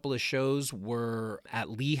first couple of shows were at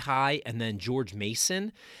Lehigh and then George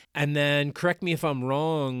Mason. And then, correct me if I'm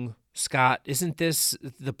wrong, Scott, isn't this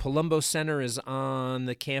the Polumbo Center is on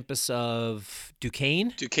the campus of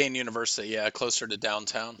Duquesne? Duquesne University, yeah, closer to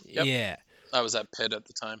downtown. Yep. Yeah. I was at Pitt at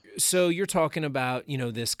the time. So you're talking about,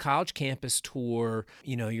 this college campus tour,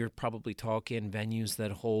 you're probably talking venues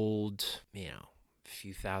that hold, a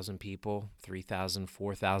few thousand people, 3,000,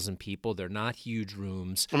 4,000 people. They're not huge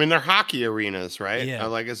rooms. I mean, they're hockey arenas, right? Yeah.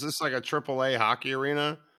 Is this like a AAA hockey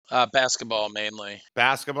arena? Basketball mainly.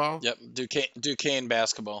 Basketball? Yep. Duquesne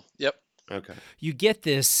basketball. Yep. Okay. You get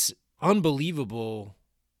this unbelievable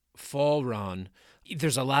fall run.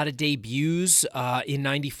 There's a lot of debuts in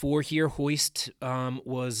 94 here. Hoist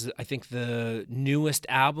was, I think, the newest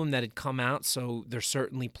album that had come out, so they're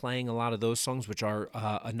certainly playing a lot of those songs, which are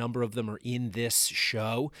a number of them are in this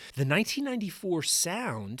show. The 1994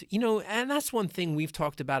 sound, and that's one thing we've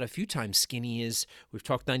talked about a few times, Skinny, is we've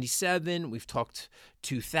talked 97, we've talked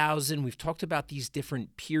 2000, we've talked about these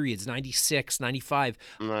different periods, 96, 95.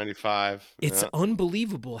 95. It's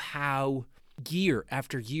unbelievable how year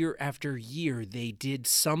after year after year, they did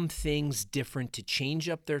some things different to change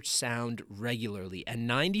up their sound regularly. And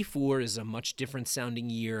 94 is a much different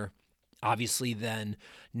sounding year, obviously, than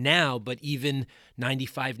now, but even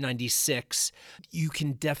 95, 96, you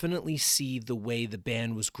can definitely see the way the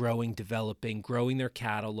band was growing, developing, growing their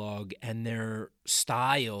catalog and their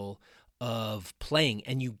style of playing.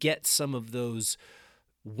 And you get some of those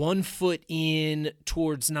 1 foot in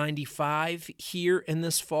towards 95 here in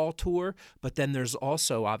this fall tour, but then there's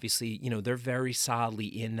also, obviously, they're very solidly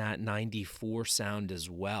in that 94 sound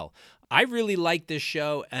as well. I really like this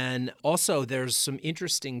show, and also there's some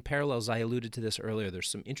interesting parallels. I alluded to this earlier.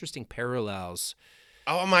 There's some interesting parallels.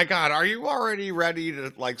 Oh my God, are you already ready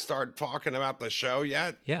to start talking about the show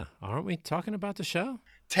yet? Yeah, aren't we talking about the show?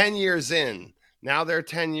 10 years in. Now they're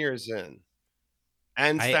 10 years in.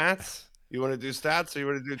 And stats? You want to do stats, or you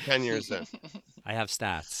want to do 10 years in? I have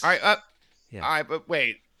stats. All right. Yeah. All right, but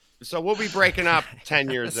wait. So we'll be breaking up 10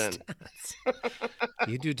 years in.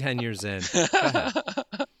 You do 10 years in. Go ahead.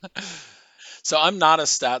 So I'm not a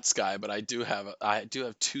stats guy, but I do have 2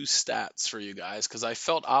 stats for you guys, because I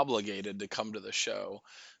felt obligated to come to the show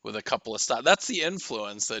with a couple of stats. That's the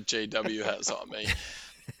influence that JW has on me.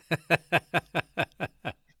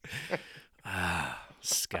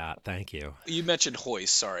 Scott, thank you. You mentioned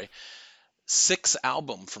Hoist, sorry. 6th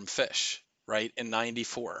album from Phish, right, in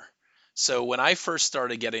 94. So when I first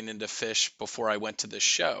started getting into Phish before I went to this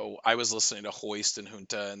show, I was listening to Hoist and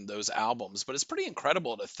Junta and those albums. But it's pretty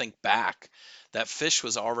incredible to think back that Phish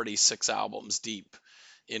was already 6 albums deep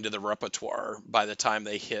into the repertoire by the time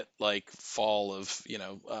they hit fall of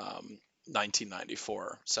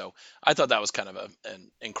 1994. So I thought that was kind of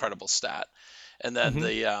an incredible stat. And then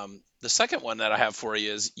Hmm. the second one that I have for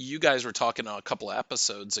you is you guys were talking a couple of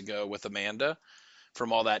episodes ago with Amanda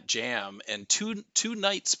from All That Jam, and two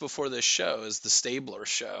nights before this show is the Stabler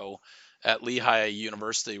show at Lehigh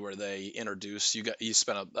University, where they introduce you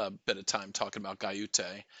spent a bit of time talking about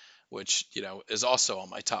Gaiute, which is also on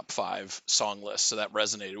my top 5 song list. So that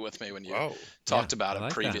resonated with me when you Whoa. Yeah, talked about I it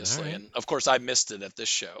like that. All previously. right. And of course, I missed it at this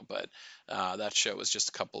show, but that show was just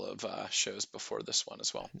a couple of shows before this one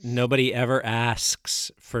as well. Nobody ever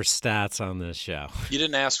asks for stats on this show. You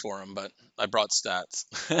didn't ask for them, but I brought stats.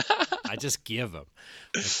 I just give them.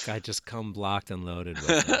 Like, I just come blocked and loaded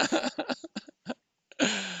with them.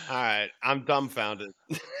 All right. I'm dumbfounded.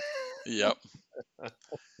 Yep.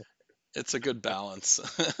 It's a good balance.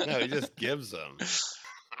 No, he just gives them.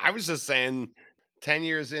 I was just saying 10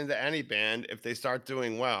 years into any band, if they start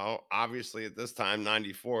doing well, obviously at this time,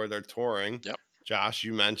 94, they're touring. Yep. Josh,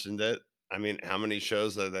 you mentioned it. I mean, how many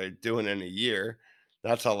shows are they doing in a year?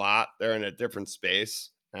 That's a lot. They're in a different space.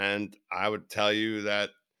 And I would tell you that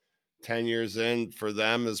 10 years in for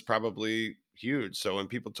them is probably huge. So when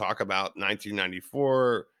people talk about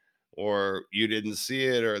 1994 or you didn't see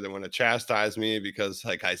it or they want to chastise me because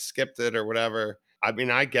like I skipped it or whatever, I mean,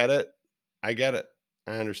 I get it. I get it.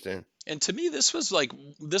 I understand. And to me, this was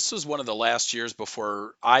one of the last years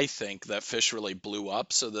before I think that Fish really blew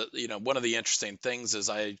up. So that one of the interesting things is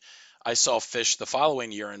I saw Fish the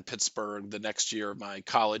following year in Pittsburgh, the next year of my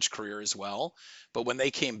college career as well. But when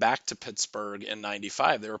they came back to Pittsburgh in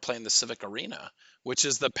 '95, they were playing the Civic Arena, which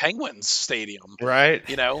is the Penguins Stadium. Right.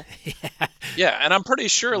 You know, Yeah. Yeah, and I'm pretty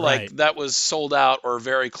sure like Right. that was sold out or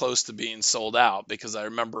very close to being sold out because I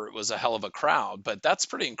remember it was a hell of a crowd. But that's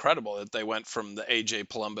pretty incredible that they went from the AJ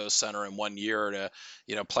Polumbo Center in one year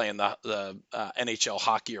to playing the NHL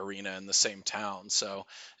hockey arena in the same town. So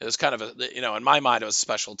it was kind of in my mind it was a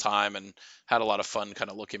special time and had a lot of fun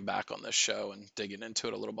kind of looking back on this show and digging into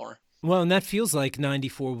it a little more. Well, and that feels like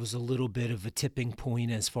 94 was a little bit of a tipping point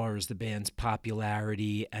as far as the band's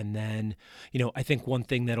popularity. And then, I think one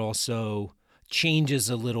thing that also changes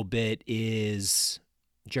a little bit is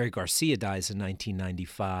Jerry Garcia dies in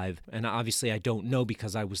 1995. And obviously, I don't know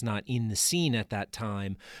because I was not in the scene at that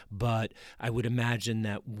time. But I would imagine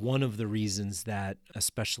that one of the reasons that,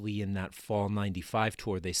 especially in that fall 95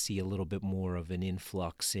 tour, they see a little bit more of an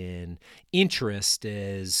influx in interest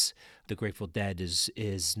is the Grateful Dead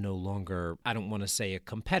is no longer, I don't want to say a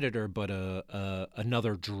competitor, but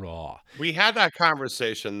another draw. We had that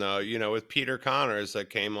conversation though, with Peter Connors that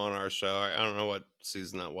came on our show. I don't know what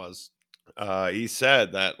season that was. He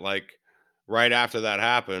said that like right after that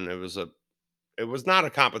happened, it was not a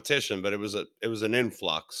competition, but it was an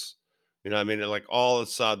influx. You know what I mean? Like all of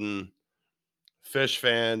a sudden Fish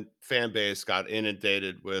fan base got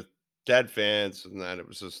inundated with Dead fans, and then it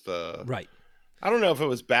was just Right. I don't know if it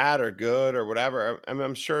was bad or good or whatever. I mean,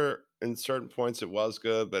 I'm sure in certain points it was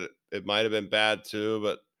good, but it might have been bad too.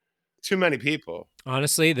 But too many people.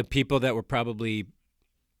 Honestly, the people that were probably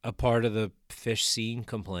a part of the Fish scene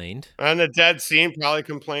complained. And the Dead scene probably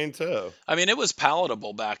complained too. I mean, it was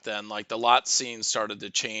palatable back then. Like the lot scene started to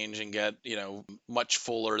change and get, much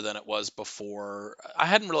fuller than it was before. I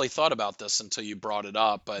hadn't really thought about this until you brought it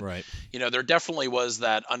up, but Right. there definitely was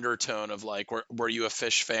that undertone of like, were you a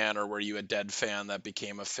Fish fan or were you a Dead fan that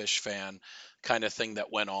became a Fish fan kind of thing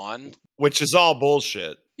that went on. Which is all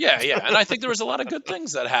bullshit. Yeah, yeah. And I think there was a lot of good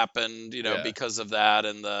things that happened, Yeah. because of that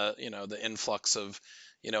and the influx of,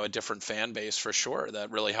 a different fan base for sure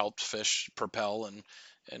that really helped Fish propel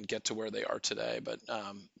and get to where they are today. But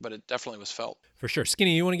it definitely was felt. For sure.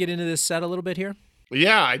 Skinny, you want to get into this set a little bit here?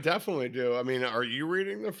 Yeah, I definitely do. I mean, are you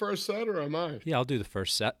reading the first set or am I? Yeah, I'll do the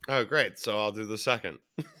first set. Oh, great. So I'll do the second.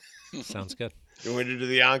 Sounds good. You want me to do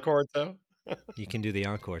the encore too? You can do the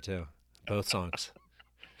encore too. Both songs.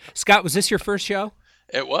 Scott, was this your first show?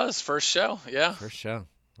 It was first show. Yeah. First show.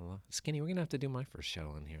 Well, Skinny, we're going to have to do my first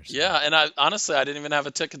show in here. So. Yeah, and I honestly I didn't even have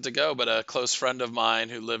a ticket to go, but a close friend of mine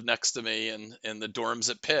who lived next to me in the dorms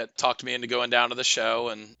at Pitt talked me into going down to the show.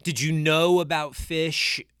 And did you know about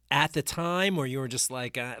Fish at the time, or you were just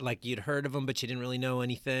like you'd heard of them but you didn't really know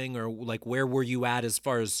anything, or like where were you at as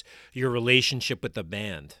far as your relationship with the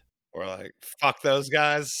band? Or like, fuck those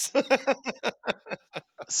guys.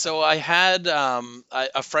 So I had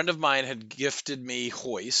a friend of mine had gifted me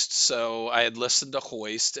Hoist, so I had listened to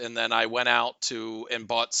Hoist, and then I went out and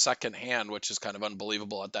bought secondhand, which is kind of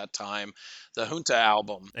unbelievable at that time, the Junta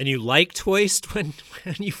album. And you liked Hoist when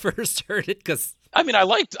you first heard it, because I mean,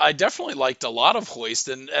 I definitely liked a lot of Hoist,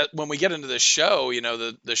 and when we get into the show,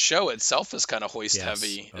 the show itself is kind of Hoist Yes.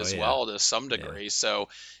 heavy Oh, as yeah. well to some Yeah. degree. So,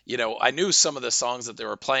 I knew some of the songs that they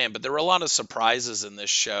were playing, but there were a lot of surprises in this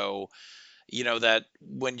show. That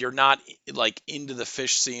when you're not like into the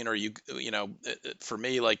fish scene, or for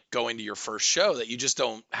me, like going to your first show, that you just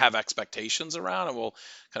don't have expectations around, and we'll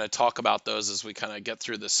kind of talk about those as we kind of get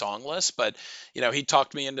through the song list. But he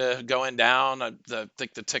talked me into going down. I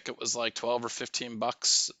think the ticket was like 12 or 15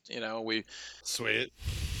 bucks. We Sweet.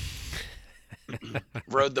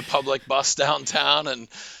 rode the public bus downtown and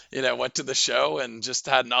went to the show and just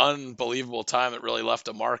had an unbelievable time. It really left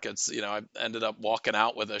a mark. I ended up walking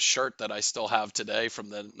out with a shirt that I still have today from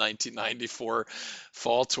the 1994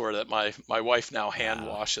 fall tour that my wife now hand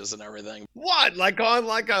washes and everything. What? Like on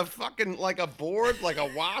like a fucking like a board, like a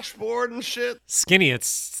washboard and shit? Skinny,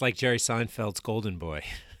 it's like Jerry Seinfeld's Golden Boy.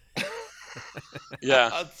 Yeah,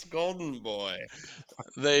 That's Golden Boy.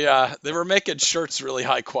 they were making shirts really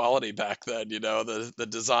high quality back then. The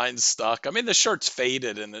design stuck. I mean, the shirt's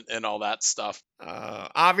faded and all that stuff.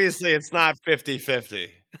 Obviously, it's not 50-50.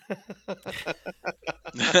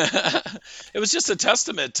 It was just a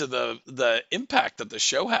testament to the impact that the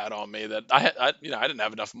show had on me, that I didn't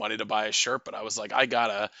have enough money to buy a shirt, but I was like, I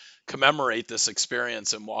gotta commemorate this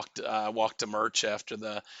experience, and walked to merch after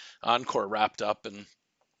the encore wrapped up and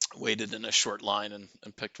waited in a short line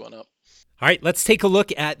and picked one up. All right, let's take a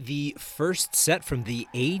look at the first set from the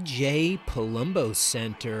A.J. Polumbo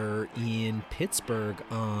Center in Pittsburgh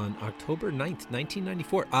on October 9th,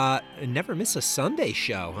 1994. Never miss a Sunday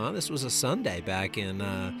show, huh? This was a Sunday back in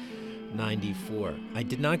 94. I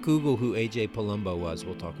did not Google who A.J. Polumbo was.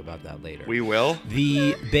 We'll talk about that later. We will.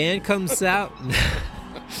 The band comes out.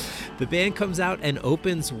 The band comes out and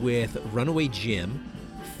opens with Runaway Jim,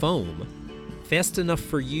 Foam, Fast Enough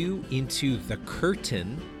for You, into The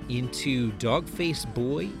Curtain, into Dog-Faced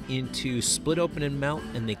Boy, into Split Open and Melt,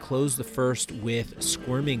 and they close the first with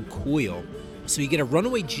Squirming Coil. So you get a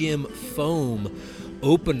Runaway Jim Foam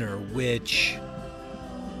opener, which,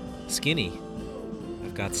 Skinny,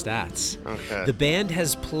 I've got stats. Okay. The band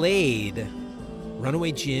has played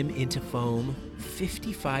Runaway Jim into Foam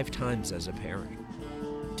 55 times as a pairing.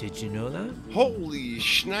 Did you know that? Holy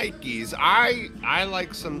shnikes. I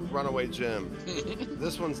like some Runaway Jim.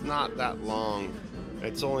 This one's not that long.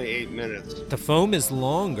 It's only 8 minutes. The Foam is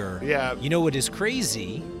longer. Yeah. You know what is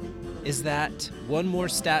crazy is that, one more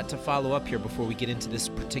stat to follow up here before we get into this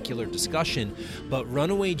particular discussion, but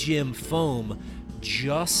Runaway Jim Foam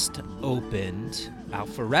just opened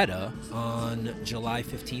Alpharetta on July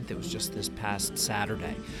 15th. It was just this past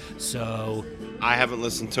Saturday. So I haven't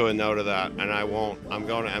listened to a note of that, and I won't. I'm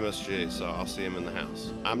going to MSG, so I'll see him in the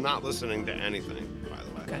house. I'm not listening to anything, by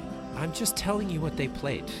the way. okay, I'm just telling you what they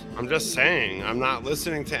played. I'm just saying, I'm not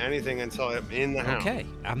listening to anything until I'm in the house. Okay,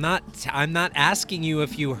 I'm not asking you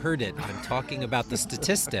if you heard it. I'm talking about the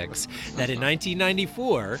statistics that in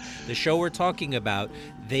 1994, the show we're talking about,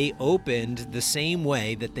 they opened the same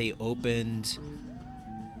way that they opened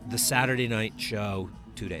the Saturday night show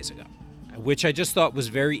 2 days ago, which I just thought was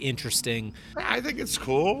very interesting. I think it's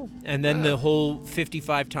cool. And then the whole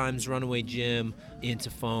 55 times Runaway Jim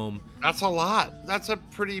into Foam. That's a lot. That's a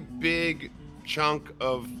pretty big chunk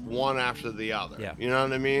of one after the other. Yeah. You know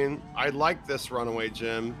what I mean? I like this Runaway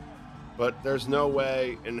Jim, but there's no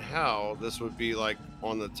way in hell this would be like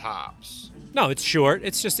on the tops. No, it's short.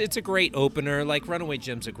 It's a great opener. Like, Runaway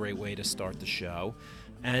Jim's a great way to start the show.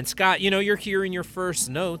 And Scott, you're hearing your first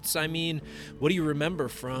notes. I mean, what do you remember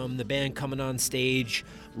from the band coming on stage,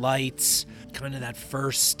 lights, kind of that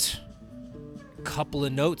first couple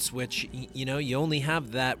of notes, which, you only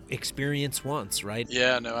have that experience once, right?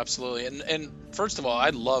 Yeah, no, absolutely. And first of all, I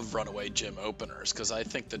love Runaway Jim openers, because I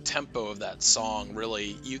think the tempo of that song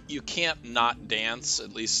really, you can't not dance.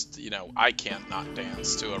 At least, I can't not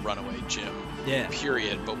dance to a Runaway Jim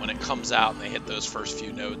period. But when it comes out and they hit those first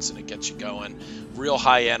few notes and it gets you going, real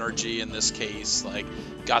high energy in this case, like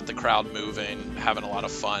got the crowd moving, having a lot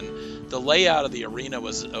of fun. The layout of the arena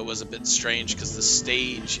was a bit strange, because the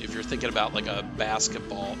stage, if you're thinking about like a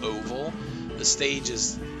basketball oval, the stage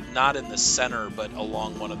is not in the center but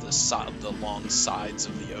along one of the long sides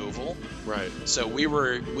of the oval. Right. So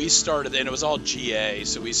we started, and it was all GA,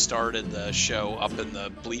 so we started the show up in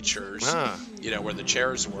the bleachers, where the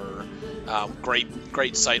chairs were.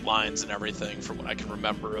 Great sight lines and everything from what I can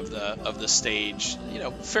remember of the stage.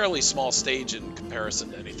 Fairly small stage in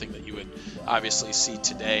comparison to anything that you would obviously see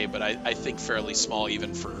today, but I think fairly small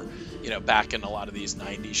even for back in a lot of these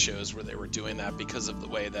 90s shows where they were doing that, because of the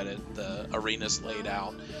way that the arena's laid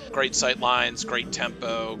out. Great sight lines, great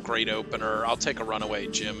tempo, great opener. I'll take a Runaway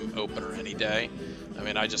Jim opener any day. I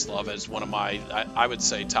mean, I just love it. It's one of my, I would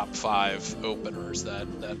say, top 5 openers that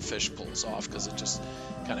Phish pulls off, because it just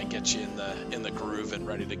kind of gets you in the groove and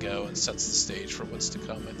ready to go, and sets the stage for what's to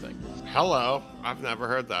come, I think. Hello, I've never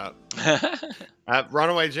heard that.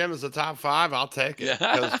 Runaway Jim is the top 5. I'll take it,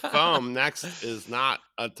 because Foam next is not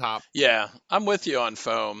a top. Yeah, I'm with you on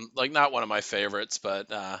Foam. Like, not one of my favorites, but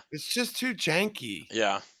it's just too janky.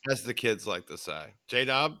 Yeah, as the kids like to say.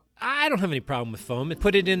 J-Dub? I don't have any problem with Foam.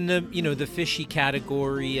 Put it in the, the fishy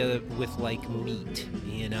category with like meat,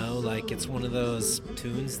 like it's one of those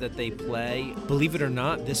tunes that they play. Believe it or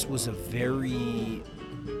not, this was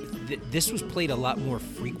this was played a lot more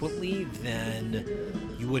frequently than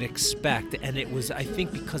you would expect. And it was, I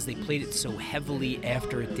think, because they played it so heavily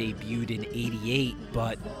after it debuted in '88,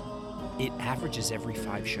 but it averages every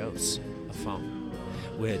 5 shows of Foam,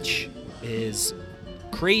 which is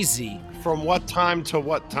crazy. From what time to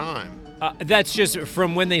what time? That's just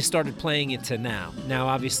from when they started playing it to now. Now,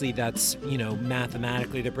 obviously, that's,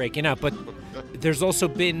 mathematically they're breaking out. But there's also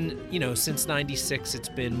been, since '96, it's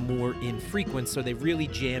been more infrequent. So they really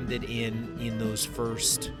jammed it in those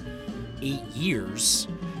first 8 years.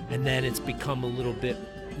 And then it's become a little bit,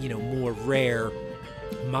 more rare.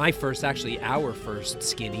 Our first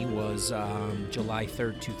Skinny was July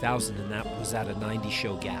 3rd, 2000, and that was at a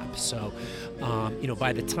 90-show gap. So,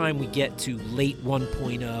 by the time we get to late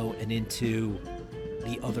 1.0 and into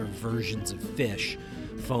the other versions of Phish,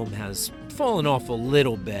 Foam has fallen off a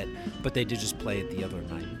little bit, but they did just play it the other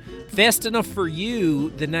night. Fast Enough for You,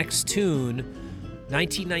 the next tune,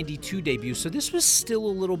 1992 debut. So this was still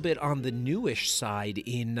a little bit on the newish side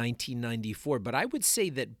in 1994, but I would say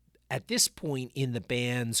that at this point in the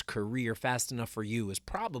band's career, Fast Enough for You is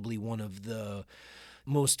probably one of the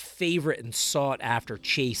most favorite and sought-after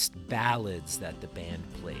chased ballads that the band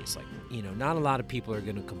plays. Like, not a lot of people are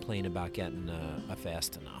going to complain about getting a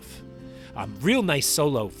Fast Enough. Real nice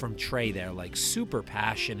solo from Trey there, like super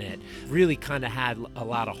passionate, really kind of had a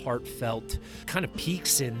lot of heartfelt kind of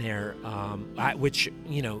peaks in there, which,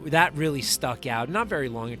 that really stuck out. Not very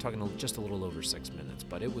long, you're talking just a little over 6 minutes,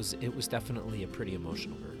 but it was definitely a pretty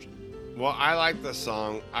emotional version. Well, I like this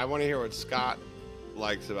song. I want to hear what Scott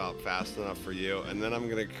likes about Fast Enough for You, and then I'm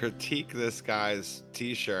going to critique this guy's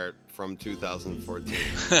t-shirt from 2014.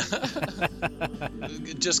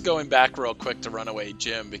 Just going back real quick to Runaway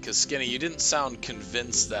Jim, because Skinny, you didn't sound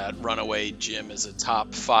convinced that Runaway Jim is a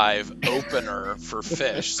top 5 opener for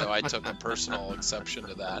Phish, so I took a personal exception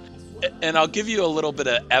to that. And I'll give you a little bit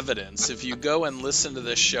of evidence. If you go and listen to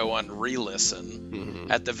this show on re-listen,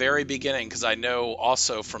 at the very beginning, because I know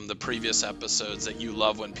also from the previous episodes that you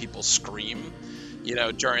love when people scream,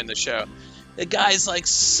 during the show. The guy's like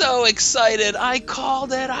so excited. I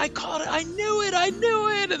called it. I knew it.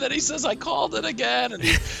 And then he says, I called it again. And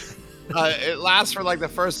it lasts for like the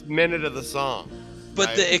first minute of the song.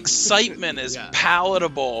 But the excitement is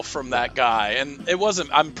palatable from that guy. And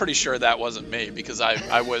I'm pretty sure that wasn't me, because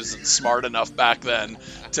I wasn't smart enough back then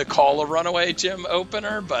to call a Runaway Jim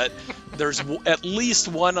opener. But there's at least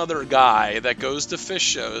one other guy that goes to Phish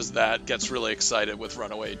shows that gets really excited with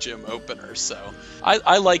Runaway Jim openers. So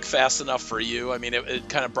I like Fast Enough for You. I mean, it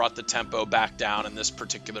kind of brought the tempo back down in this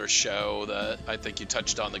particular show. I think you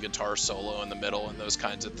touched on the guitar solo in the middle and those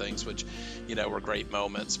kinds of things, which, were great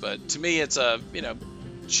moments. But to me, it's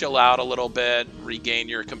chill out a little bit, regain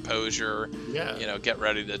your composure, get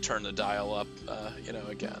ready to turn the dial up,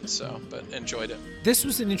 again. So, but enjoyed it. This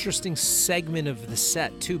was an interesting segment of the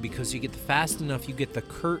set too, because you get the Fast Enough, you get the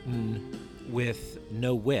curtain with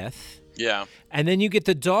no width. Yeah. And then you get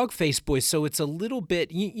the Dogface Boys, so it's a little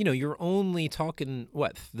bit, you're only talking,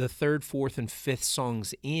 the 3rd, 4th, and 5th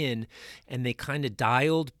songs in, and they kind of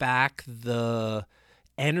dialed back the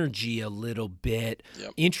energy a little bit.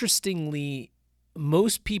 Yep. Interestingly,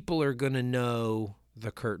 most people are going to know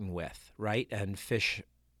the curtain width, right? And Phish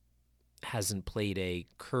hasn't played a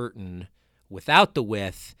curtain without the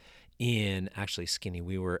width in, actually, Skinny,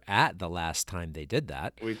 we were at the last time they did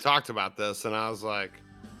that. We talked about this, and I was like,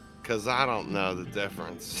 because I don't know the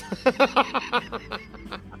difference.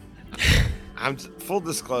 Full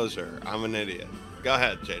disclosure, I'm an idiot. Go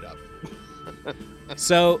ahead, J-Dub.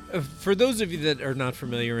 So, for those of you that are not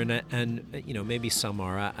familiar, and maybe some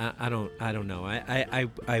are, I don't know.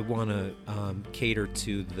 I want to cater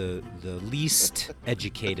to the least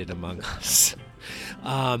educated among us.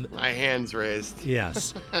 My hand's raised.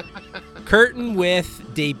 Yes. Curtain Width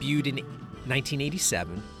debuted in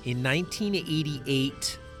 1987. In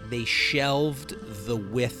 1988, they shelved the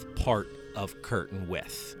width part of Curtain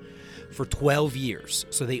Width for 12 years.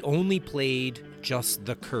 So they only played just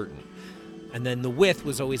the curtain. And then the with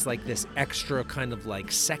was always like this extra kind of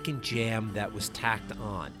like second jam that was tacked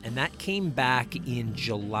on. And that came back in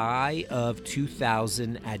July of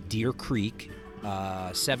 2000 at Deer Creek,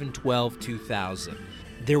 7/12/2000.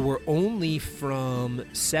 There were only from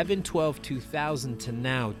 7/12/2000 to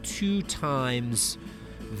now 2 times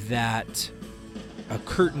that a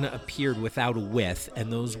curtain appeared without a with,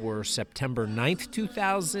 and those were September 9th,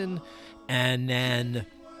 2000, and then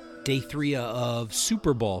day 3 of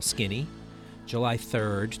Super Bowl Skinny, July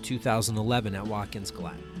 3rd, 2011 at Watkins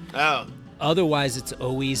Glen. Oh. Otherwise, it's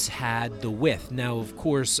always had the with. Now, of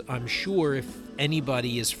course, I'm sure if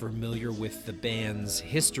anybody is familiar with the band's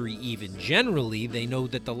history even generally, they know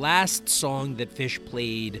that the last song that Fish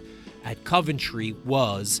played at Coventry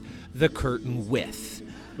was The Curtain With.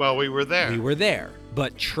 Well, we were there. We were there.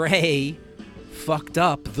 But Trey fucked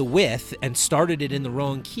up the with and started it in the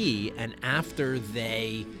wrong key, and after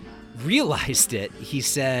they realized it, he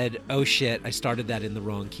said, oh shit, I started that in the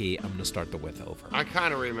wrong key. I'm going to start the with over. I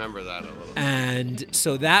kind of remember that a little bit. And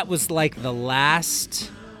so that was like the last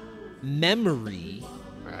memory,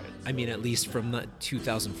 Right. I mean, at least from the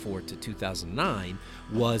 2004 to 2009,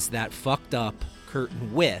 was that fucked up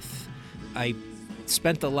curtain with. I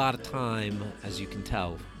spent a lot of time, as you can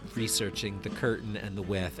tell, researching the curtain and the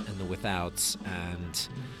with and the withouts, and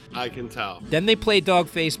I can tell. then they played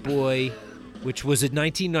Dogface Boy, which was a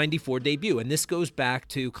 1994 debut. And this goes back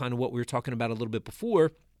to kind of what we were talking about a little bit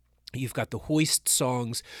before. You've got the Hoist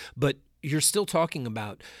songs, but you're still talking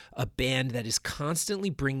about a band that is constantly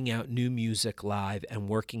bringing out new music live and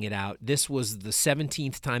working it out. This was the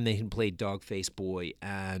 17th time they had played Dogface Boy,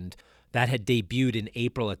 and that had debuted in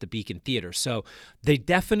April at the Beacon Theater. So they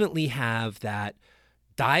definitely have that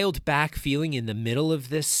dialed back feeling in the middle of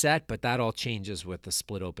this set, but that all changes with the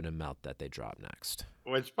Split Open and Melt that they drop next.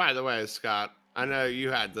 Which, by the way, Scott, I know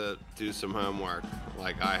you had to do some homework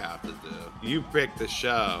like I have to do. You picked the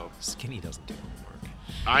show. Skinny doesn't do homework.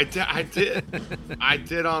 I did. I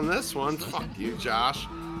did on this one. Fuck you, Josh.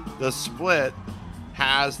 The Split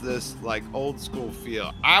has this like old school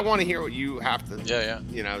feel. I want to hear what you have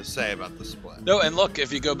to say about the Split. No, and look,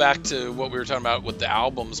 if you go back to what we were talking about with the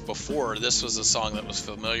albums before, this was a song that was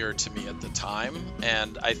familiar to me at the time,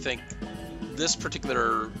 and I think this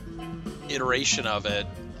particular iteration of it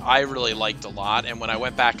I really liked a lot. And when I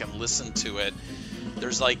went back and listened to it,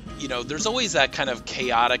 there's there's always that kind of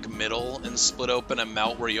chaotic middle in Split Open and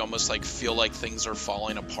Melt where you almost like feel like things are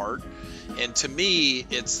falling apart. And to me,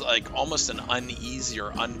 it's like almost an uneasy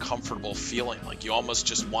or uncomfortable feeling. Like you almost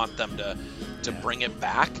just want them to bring it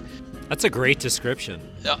back. That's a great description.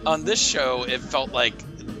 On this show, it felt like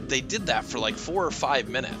they did that for like 4 or 5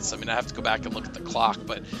 minutes. I mean, I have to go back and look at the clock,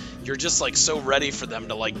 but you're just like so ready for them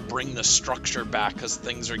to like bring the structure back because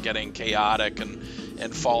things are getting chaotic and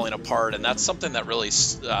falling apart. And that's something that really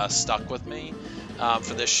stuck with me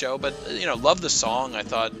for this show. But, love the song. I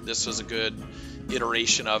thought this was a good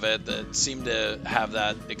iteration of it that seemed to have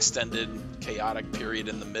that extended chaotic period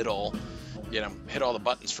in the middle. Hit all the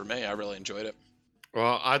buttons for me. I really enjoyed it.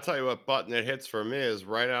 Well, I'll tell you what button it hits for me is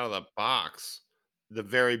right out of the box. The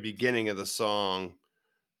very beginning of the song,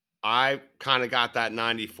 I kind of got that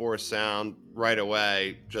 94 sound right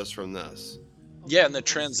away just from this. Yeah, and the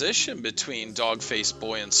transition between Dogface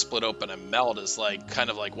Boy and Split Open and Melt is like kind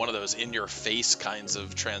of like one of those in-your-face kinds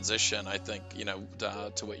of transition, I think,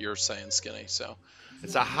 to what you're saying, Skinny. So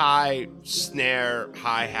it's a high snare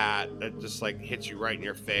hi-hat that just like hits you right in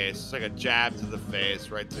your face. It's like a jab to the face,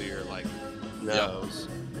 right to your like nose.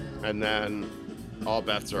 Yep. And then all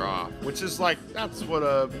bets are off, which is like, that's what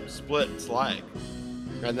a split's like.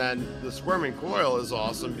 And then the Squirming Coil is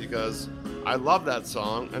awesome because I love that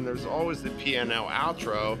song, and there's always the piano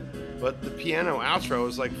outro, but the piano outro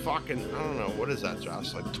is like fucking, I don't know, what is that,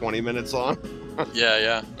 Josh, like 20 minutes long?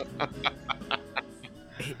 Yeah.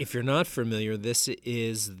 If you're not familiar, this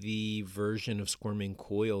is the version of Squirming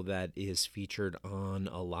Coil that is featured on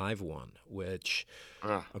a live one, which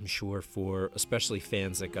I'm sure for especially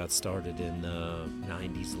fans that got started in the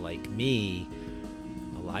 90s like me,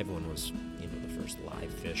 a live one was, the first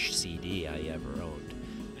live Fish CD I ever owned.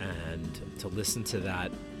 And to listen to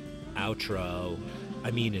that outro,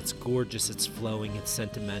 I mean, it's gorgeous, it's flowing, it's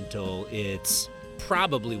sentimental, it's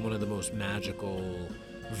probably one of the most magical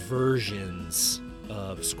versions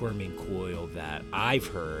of Squirming Coil that I've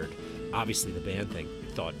heard. Obviously, the band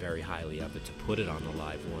thought very highly of it to put it on the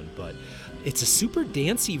live one, but it's a super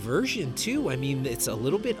dancey version too. I mean, it's a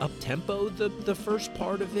little bit up-tempo, the first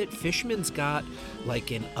part of it. Fishman's got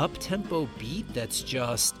like an up-tempo beat that's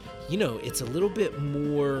just, it's a little bit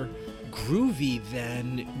more groovy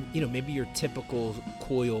than, maybe your typical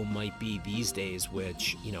Coil might be these days,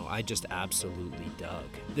 which, I just absolutely dug.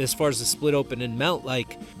 As far as the Split Open and Melt,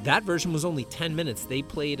 like, that version was only 10 minutes. They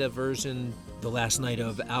played a version the last night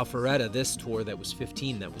of Alpharetta, this tour, that was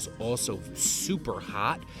 15, that was also super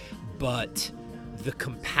hot, but the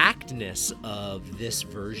compactness of this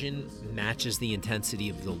version matches the intensity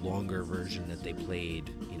of the longer version that they played,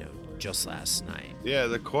 just last night. Yeah,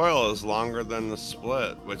 the Coil is longer than the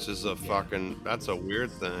Split, which is that's a weird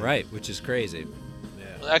thing. Right, which is crazy.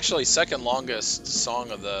 Yeah. Actually, second longest song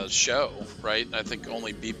of the show, right? I think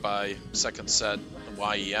only beat by second set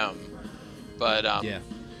YEM. But,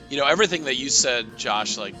 everything that you said,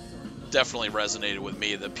 Josh, like, definitely resonated with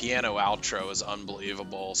me. The piano outro is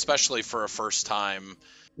unbelievable, especially for a first time.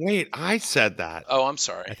 Wait, I said that. Oh, I'm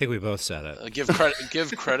sorry. I think we both said it. Give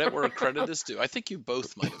credit where credit is due. I think you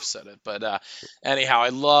both might have said it, but anyhow, I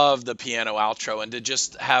love the piano outro, and to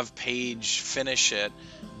just have Paige finish it,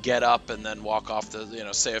 get up, and then walk off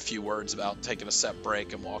say a few words about taking a set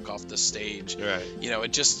break and walk off the stage. Right.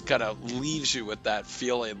 It just kind of leaves you with that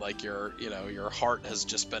feeling like your heart has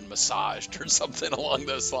just been massaged or something along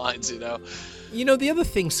those lines. The other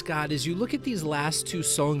thing, Scott, is you look at these last two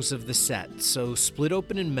songs of the set. So Split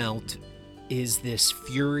Open and Melt is this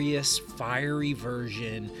furious, fiery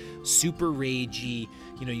version, super ragey.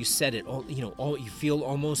 You said it. You feel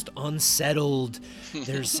almost unsettled.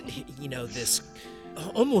 There's, this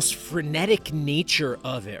almost frenetic nature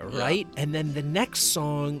of it, right? Yeah. And then the next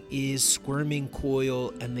song is Squirming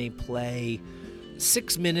Coil, and they play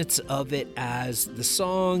 6 minutes of it as the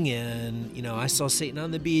song, and I saw Satan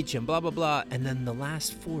on the beach and blah blah blah, and then the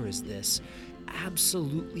last 4 is this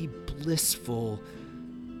absolutely blissful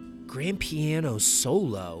grand piano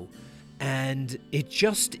solo, and it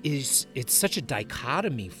just is, it's such a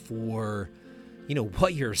dichotomy for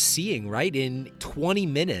what you're seeing, right? In 20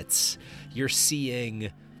 minutes, you're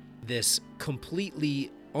seeing this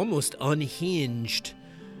completely almost unhinged,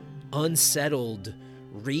 unsettled,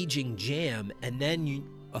 raging jam. And then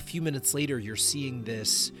a few minutes later, you're seeing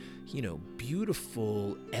this,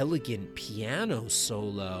 beautiful, elegant piano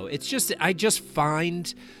solo. It's just, I just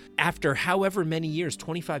find, after however many years,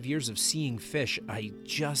 25 years of seeing Phish, I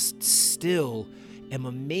just still am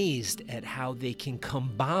amazed at how they can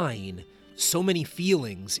combine so many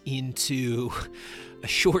feelings into a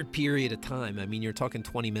short period of time. I mean, you're talking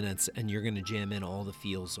 20 minutes, and you're going to jam in all the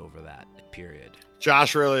feels over that period.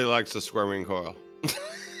 Josh really likes the Squirming Coil.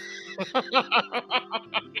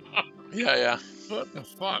 Yeah. What the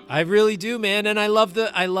fuck? I really do, man, and I love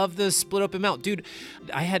the Split Open Melt, dude.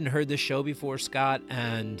 I hadn't heard this show before, Scott,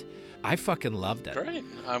 and I fucking loved it. Great.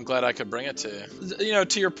 I'm glad I could bring it to you.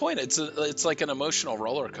 To your point, it's like an emotional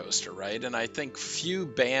roller coaster, right? And I think few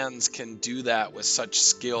bands can do that with such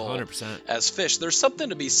skill 100%. as Phish. There's something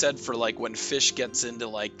to be said for like when Phish gets into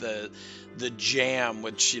like the jam,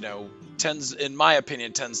 which tends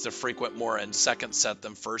to frequent more in second set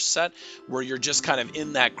than first set, where you're just kind of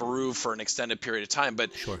in that groove for an extended period of time.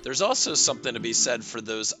 But sure, there's also something to be said for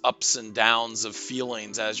those ups and downs of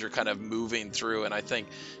feelings as you're kind of moving through. And I think,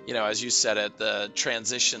 as you said it, the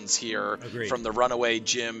transitions here from the Runaway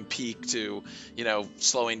Jim peak to,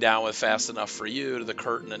 slowing down with Fast Enough for You to the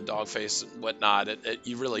Curtain and Dogface and whatnot,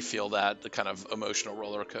 you really feel that, the kind of emotional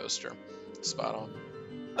roller coaster. Spot on.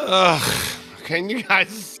 Ugh. Can you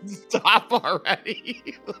guys stop already?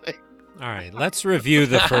 All right, let's review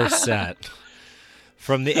the first set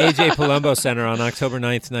from the AJ Polumbo Center on October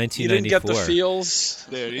 9th, 1994. You didn't get the feels?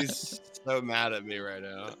 Dude, he's so mad at me right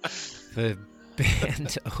now. The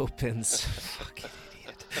band opens, fucking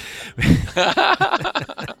idiot,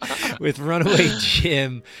 with Runaway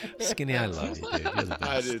Jim. Skinny, I love you, dude. You're the best.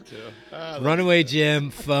 I do too. Runaway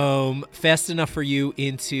Jim, Foam, Fast Enough for You,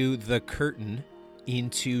 into The Curtain,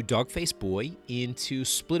 into Dogface Boy, into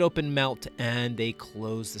Split Open Melt, and they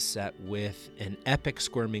close the set with an epic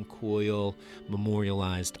Squirming Coil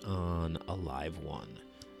memorialized on a live one.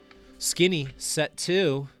 Skinny, set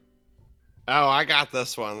 2. Oh, I got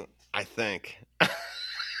this one, I think.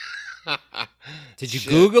 Did you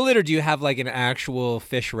Google it, or do you have like an actual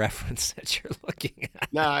Phish reference that you're looking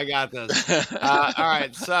at? No, I got this. All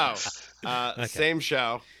right, so okay. Same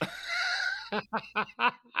show.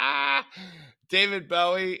 David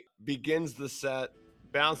Bowie begins the set,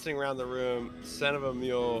 bouncing around the room, Scent of a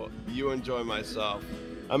Mule, You Enjoy Myself.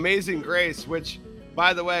 Amazing Grace, which,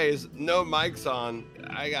 by the way, is no mics on.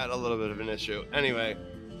 I got a little bit of an issue. Anyway,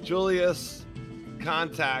 Julius,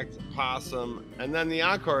 Contact, Possum, and then the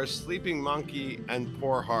encore is Sleeping Monkey and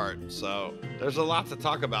Poor Heart. So there's a lot to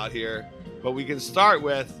talk about here, but we can start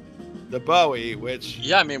with the Bowie, which...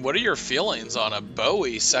 Yeah, I mean, what are your feelings on a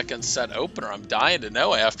Bowie second set opener? I'm dying to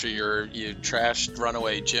know after you trashed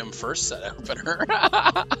Runaway Jim first set opener.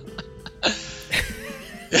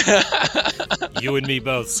 You and me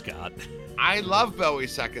both, Scott. I love Bowie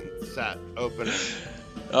second set opener.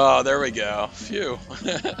 Oh, there we go. Phew.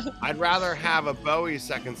 I'd rather have a Bowie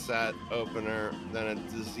second set opener than a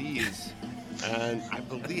Disease. And I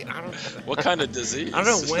don't... What kind of disease? I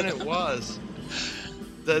don't know when it was.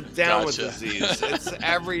 The Down with Gotcha. Disease. It's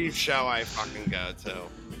every show I fucking go to.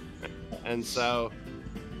 And so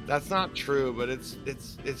that's not true, but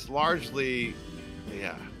it's largely,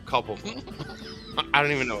 culpable. I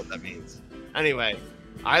don't even know what that means. Anyway,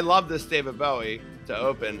 I love this David Bowie to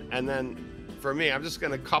open, and then for me, I'm just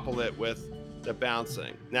going to couple it with the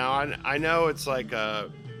Bouncing. Now, I know it's like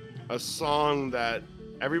a song that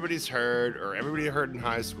everybody's heard or everybody heard in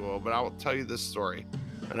high school, but I will tell you this story,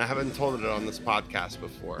 and I haven't told it on this podcast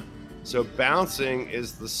before. So Bouncing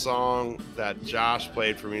is the song that Josh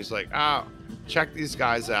played for me. He's like, check these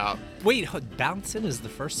guys out. Wait, Bouncing is the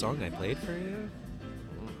first song I played for you?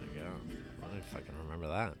 Oh my God. I don't fucking remember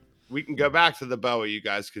that. We can go back to the Bowie. You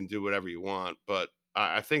guys can do whatever you want, but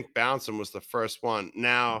I think Bouncing was the first one.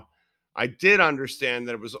 Now, I did understand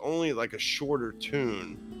that it was only like a shorter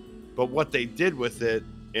tune, but what they did with it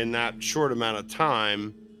in that short amount of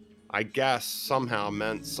time, I guess somehow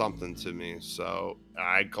meant something to me. So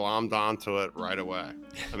I glommed onto it right away.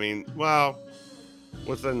 I mean, well,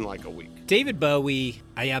 within like a week. David Bowie,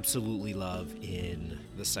 I absolutely love in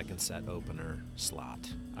the second set opener slot.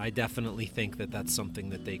 I definitely think that that's something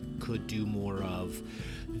that they could do more of.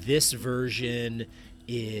 This version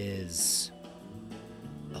is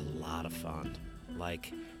a lot of fun.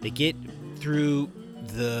 Like, they get through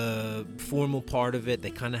the formal part of it, they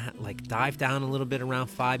kind of like dive down a little bit around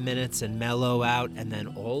 5 minutes and mellow out, and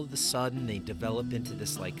then all of a sudden they develop into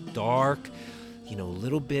this like dark, a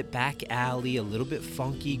little bit back alley, a little bit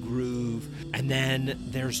funky groove, and then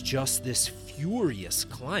there's just this furious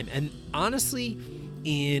climb. And honestly,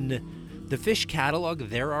 in the Phish catalog,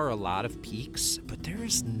 there are a lot of peaks, but there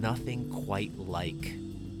is nothing quite like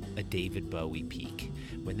a David Bowie peak.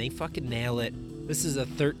 When they fucking nail it, this is a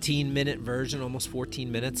 13-minute version, almost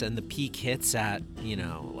 14 minutes, and the peak hits at,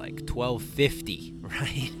 like 12:50,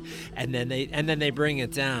 right? And then they bring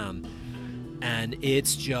it down, and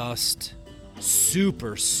it's just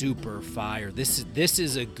super, super fire. This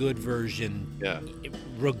is a good version,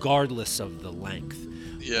 regardless of the length.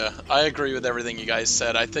 Yeah, I agree with everything you guys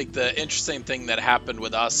said. I think the interesting thing that happened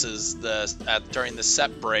with us is during the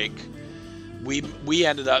set break, we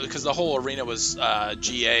ended up, because the whole arena was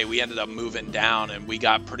GA, we ended up moving down, and we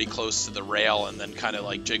got pretty close to the rail, and then kind of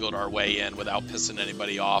like jiggled our way in without pissing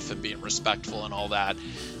anybody off and being respectful and all that.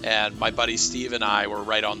 And my buddy Steve and I were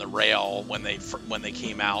right on the rail when they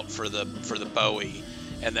came out for the Bowie,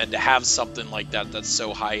 and then to have something like that's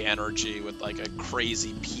so high energy with like a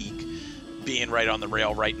crazy peak being right on the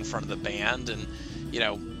rail right in front of the band. And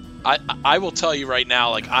I will tell you right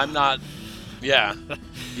now, like, I'm not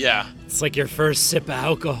It's like your first sip of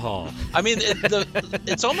alcohol. I mean,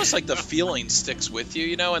 it's almost like the feeling sticks with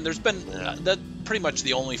you, and there's been that pretty much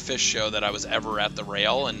the only Phish show that I was ever at the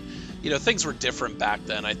rail, and things were different back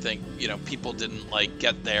then. I think people didn't like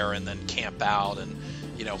get there and then camp out and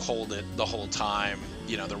hold it the whole time.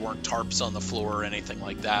 There weren't tarps on the floor or anything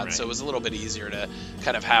like that, right. So it was a little bit easier to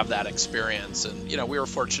kind of have that experience. And we were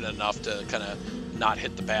fortunate enough to kind of not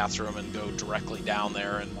hit the bathroom and go directly down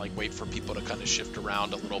there and like wait for people to kind of shift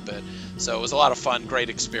around a little bit. So it was a lot of fun, great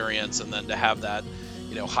experience. And then to have that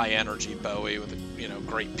high energy Bowie with a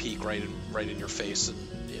great peak right in your face, and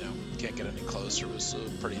can't get any closer, was a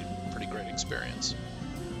pretty great experience.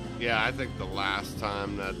 Yeah, I think the last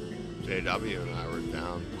time that JW and I were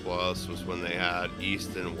down close was when they had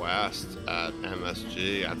East and West at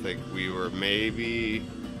MSG. I think we were maybe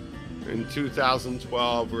in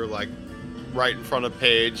 2012, we were like right in front of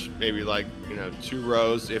Page, maybe like 2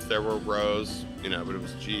 rows if there were rows, but it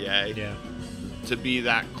was GA. Yeah. To be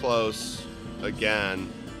that close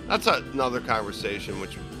again, that's another conversation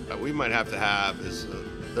which we might have to have, is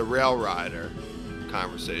the Rail Rider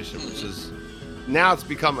conversation, which is now it's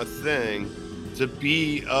become a thing to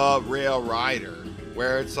be a rail rider,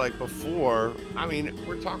 where it's like before, I mean,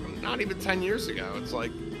 we're talking not even 10 years ago, it's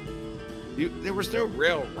like there was no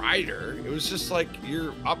rail rider. It was just like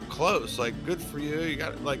you're up close, like good for you. You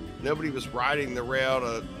got, like, nobody was riding the rail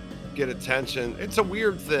to get attention. It's a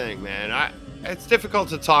weird thing, man. It's difficult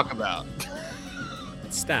to talk about.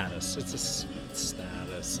 It's status. It's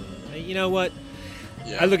status. And you know what?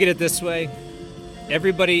 Yeah. I look at it this way.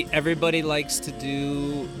 Everybody likes to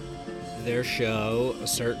do their show a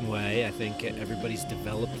certain way. I think everybody's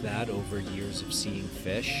developed that over years of seeing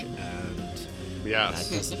Phish, and Yes.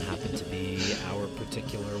 that doesn't happen to be our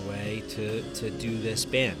particular way to do this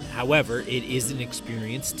band. However, it is an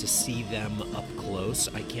experience to see them up close.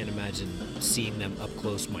 I can't imagine seeing them up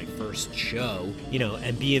close my first show,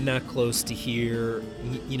 and being that close to hear,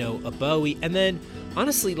 a Bowie. And then,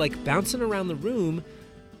 honestly, like, bouncing around the room,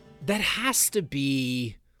 that has to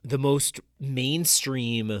be the most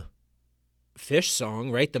mainstream Phish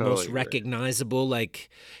song, right? The most recognizable, like,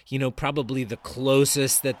 probably the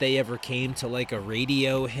closest that they ever came to like a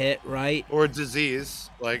radio hit, right? Or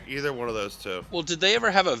Disease, like either one of those two. Well, did they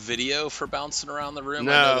ever have a video for Bouncing Around the Room?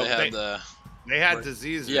 No, I know they had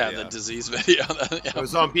Disease video. Yeah, the Disease video. It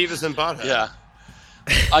was on Beavis and Butthead. Yeah.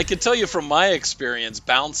 I can tell you from my experience,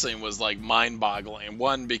 bouncing was like mind-boggling.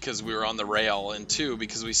 One, because we were on the rail, and two,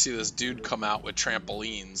 because we see this dude come out with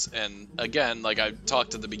trampolines. And again, like I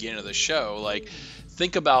talked at the beginning of the show, like,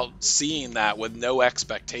 think about seeing that with no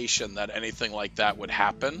expectation that anything like that would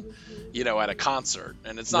happen, at a concert.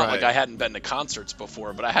 And it's not like I hadn't been to concerts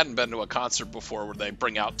before, but I hadn't been to a concert before where they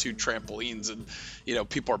bring out 2 trampolines and,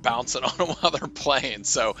 people are bouncing on them while they're playing.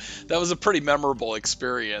 So that was a pretty memorable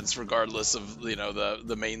experience, regardless of,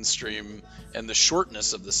 the mainstream and the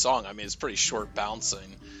shortness of the song. I mean, it's pretty short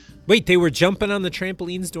bouncing. Wait, they were jumping on the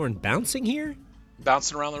trampolines during bouncing here?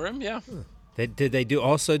 Bouncing around the room, yeah. Huh. Did they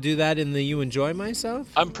also do that in the You Enjoy Myself?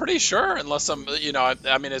 I'm pretty sure, unless I'm,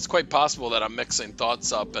 I mean, it's quite possible that I'm mixing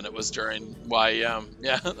thoughts up and it was during YM.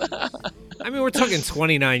 Yeah. I mean, we're talking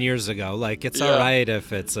 29 years ago. Like, it's all right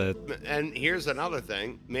if it's a... And here's another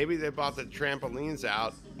thing. Maybe they bought the trampolines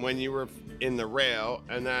out when you were in the rail,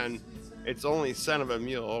 and then it's only Son of a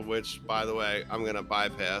Mule, which, by the way, I'm going to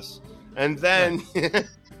bypass. And then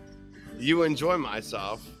You Enjoy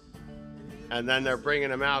Myself. And then they're bringing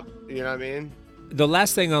them out, you know what I mean? The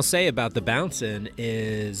last thing I'll say about the bouncing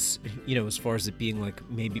is, as far as it being like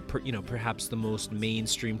maybe, perhaps the most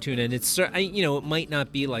mainstream tune. And it's, it might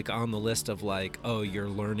not be like on the list of like, oh, you're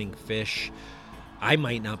learning Phish. I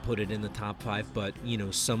might not put it in the top 5, but,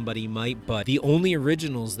 somebody might. But the only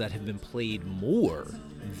originals that have been played more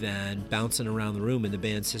than Bouncing Around the Room in the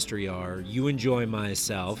band's history are You Enjoy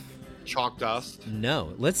Myself. Chalk Dust.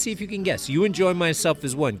 No. Let's see if you can guess. You Enjoy Myself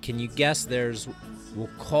is one. Can you guess we'll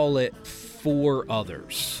call it 4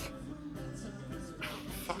 others?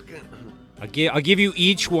 Fucking. I'll give you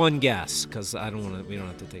each one guess, because we don't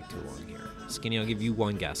have to take too long here. Skinny, I'll give you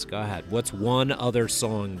one guess. Go ahead. What's one other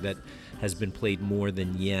song that has been played more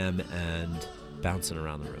than Yem and Bouncing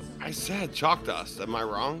Around the Room? I said Chalk Dust. Am I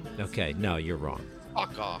wrong? Okay, no, you're wrong.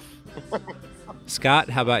 Fuck off. Scott,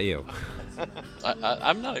 how about you?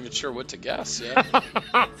 I'm not even sure what to guess.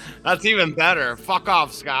 Yeah. That's even better. Fuck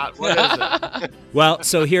off, Scott. What is it? Well,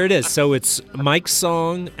 so here it is. So it's Mike's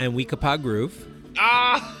song and Weekapaw Groove.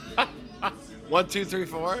 1, 2, 3,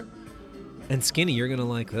 4. And Skinny, you're gonna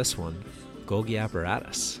like this one, Golgi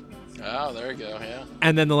Apparatus. Oh, there you go. Yeah.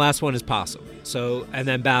 And then the last one is Possum. So, and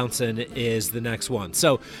then Bouncin' is the next one.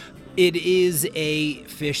 So it is a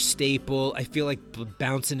Phish staple. I feel like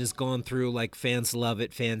Bouncin' has gone through, like, fans love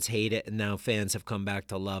it, fans hate it, and now fans have come back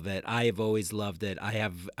to love it. I have always loved it.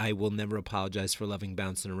 I will never apologize for loving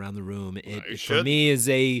Bouncin' Around the Room. It for me is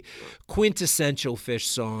a quintessential Phish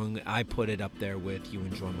song. I put it up there with You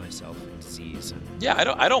Enjoy Myself and Disease. Yeah,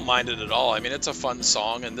 I don't mind it at all. I mean, it's a fun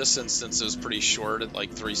song. In this instance, it was pretty short at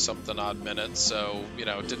like 3-something odd minutes, so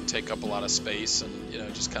it didn't take up a lot of space, and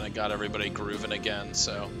just kind of got everybody grooving again.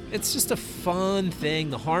 So it's just a fun thing.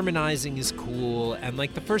 The harmonizing is cool, and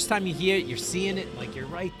like the first time you hear it, you're seeing it, like you're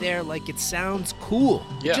right there, like it sounds cool.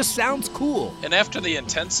 Yeah. It just sounds cool. And after the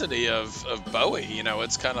intensity of Bowie,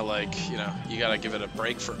 it's kind of like, you got to give it a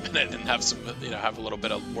break for a minute and have some, have a little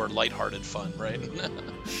bit of more lighthearted fun, right?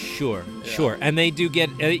 Sure. And they do get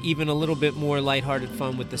even a little bit more lighthearted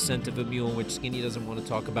fun with The Scent of a Mule, which Skinny doesn't want to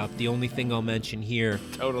talk about. The only thing I'll mention here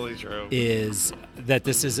Totally true. is that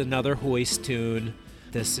this is another Hoist tune.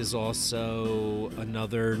 This is also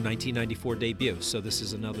another 1994 debut, so this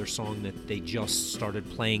is another song that they just started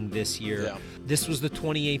playing this year. Yeah. This was the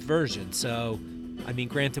 28th version, so, I mean,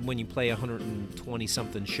 granted, when you play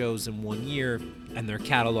 120-something shows in 1 year, and their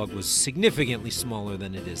catalog was significantly smaller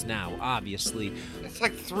than it is now, obviously. It's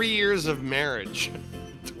like 3 years of marriage.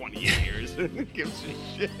 20 years. Who gives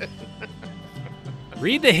a shit?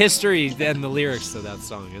 Read the history and the lyrics to that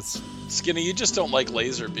song. It's Skinny, you just don't like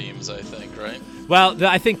laser beams, I think, right? Well,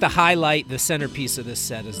 I think the highlight, the centerpiece of this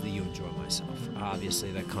set is the You Enjoy Myself.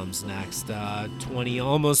 Obviously, that comes next.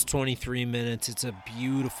 Almost 23 minutes. It's a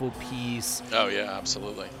beautiful piece. Oh, yeah,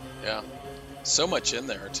 absolutely. Yeah. So much in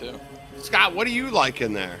there, too. Scott, what do you like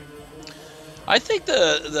in there? I think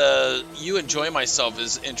the You Enjoy Myself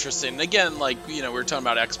is interesting. And again, like, we were talking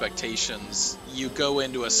about expectations. You go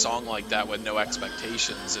into a song like that with no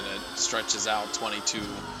expectations, and it stretches out 22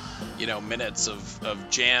 minutes of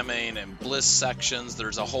jamming and bliss sections.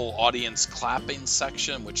 There's a whole audience clapping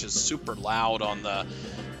section, which is super loud on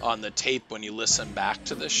the tape when you listen back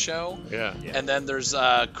to this show. Yeah. And then there's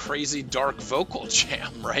a crazy dark vocal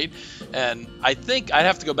jam, right? And I think I'd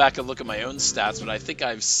have to go back and look at my own stats, but I think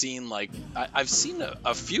I've seen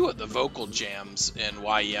a few of the vocal jams in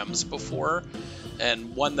YEMs before.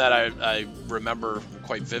 And one that I remember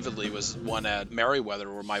quite vividly was one at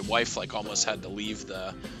Merriweather, where my wife almost had to leave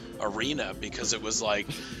the arena because it was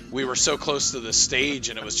we were so close to the stage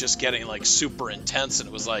and it was just getting super intense, and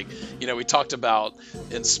it was we talked about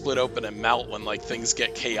in Split Open and Melt when things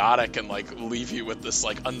get chaotic and leave you with this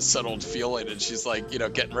unsettled feeling, and she's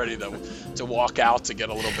getting ready to walk out to get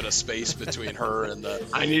a little bit of space between her and the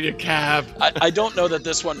I need a cab. I don't know that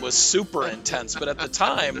this one was super intense, but at the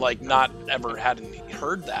time not ever hadn't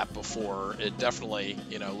heard that before. It definitely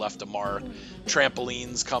left a mark.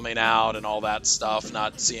 Trampolines coming out and all that stuff,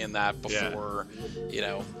 not seeing that before,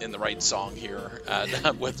 in the right song here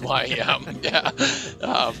with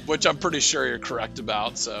YM, which I'm pretty sure you're correct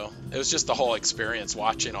about. So it was just the whole experience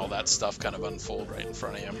watching all that stuff kind of unfold right in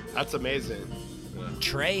front of you. That's amazing.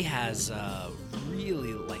 Trey has a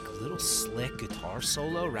really little slick guitar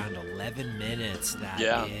solo around 11 minutes that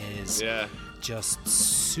is just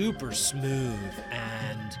super smooth,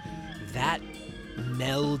 and that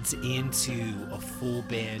melds into a full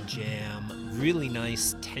band jam. Really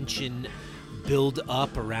nice tension build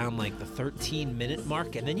up around the 13-minute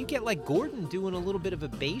mark, and then you get Gordon doing a little bit of a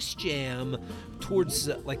bass jam towards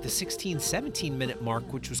the 16-17-minute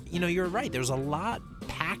mark, which was, you're right, there's a lot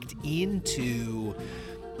packed into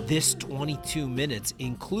this 22 minutes,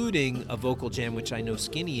 including a vocal jam, which I know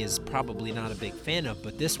Skinny is probably not a big fan of,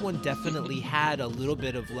 but this one definitely had a little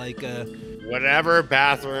bit of a... Whatever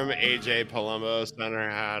bathroom AJ Polumbo Center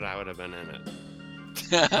had, I would have been in it.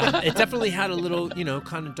 It definitely had a little,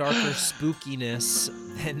 kind of darker spookiness,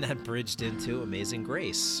 and that bridged into Amazing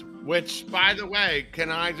Grace. Which, by the way, can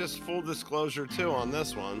I just full disclosure too on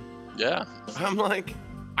this one? Yeah. I'm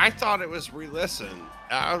I thought it was re-listen.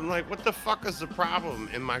 I'm what the fuck is the problem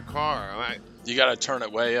in my car? You got to turn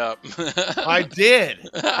it way up. I did.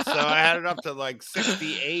 So I had it up to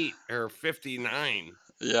 68 or 59.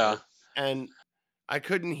 Yeah. And I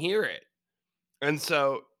couldn't hear it. And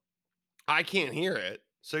so I can't hear it.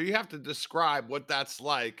 So you have to describe what that's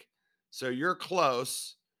like. So you're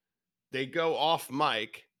close. They go off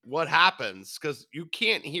mic. What happens? Because you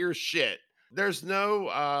can't hear shit. There's no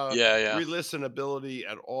re-listenability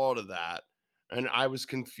at all to that. And I was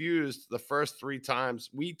confused the first 3 times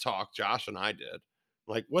we talked, Josh and I did.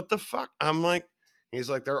 What the fuck? I'm he's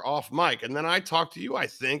they're off mic. And then I talked to you, I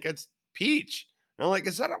think it's Peach. And I'm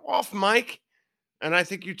is that off mic? And I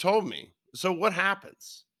think you told me. So what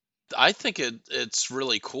happens? I think it's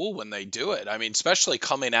really cool when they do it. I mean, especially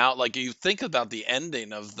coming out, you think about the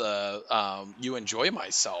ending of the You Enjoy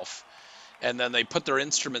Myself. And then they put their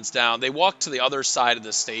instruments down. They walked to the other side of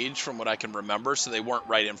the stage from what I can remember, so they weren't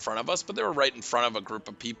right in front of us, but they were right in front of a group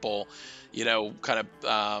of people, kind of,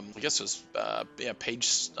 I guess it was,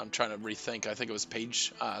 Page, I'm trying to rethink, I think it was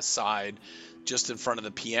Page side, just in front of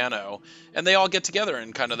the piano. And they all get together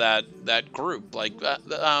in kind of that group. I've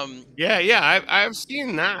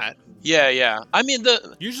seen that. Yeah. I mean,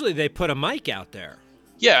 usually they put a mic out there.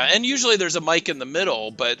 Yeah, and usually there's a mic in the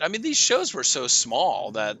middle, but I mean, these shows were so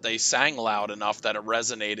small that they sang loud enough that it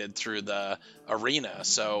resonated through the arena.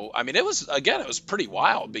 So, I mean, it was pretty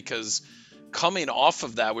wild because coming off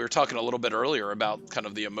of that, we were talking a little bit earlier about kind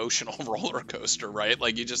of the emotional roller coaster, right?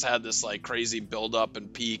 You just had this crazy build up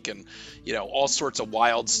and peak and, all sorts of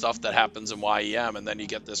wild stuff that happens in YEM. And then you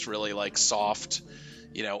get this really soft,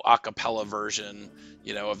 a cappella version,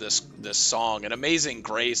 of this song. And Amazing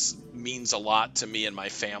Grace means a lot to me and my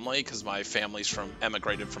family because my family's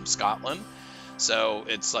emigrated from Scotland. So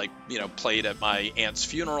it's played at my aunt's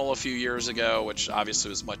funeral a few years ago, which obviously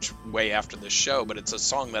was way after this show, but it's a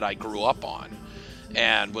song that I grew up on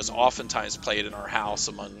and was oftentimes played in our house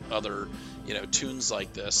among other, tunes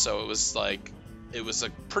like this. So it was a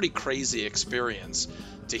pretty crazy experience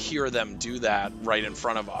to hear them do that right in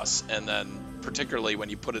front of us. And then particularly when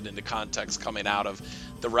you put it into context coming out of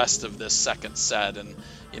the rest of this second set and,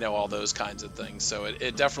 all those kinds of things. So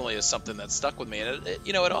it definitely is something that stuck with me. And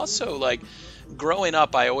it also growing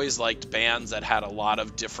up, I always liked bands that had a lot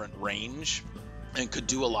of different range and could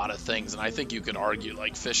do a lot of things. And I think you could argue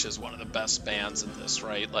Phish is one of the best bands at this,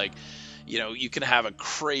 right? you can have a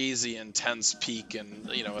crazy intense peak in,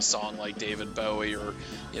 a song like David Bowie or,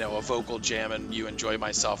 a vocal jam and You Enjoy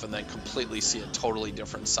Myself, and then completely see a totally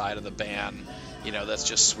different side of the band, that's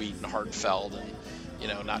just sweet and heartfelt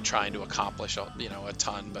and, not trying to accomplish, a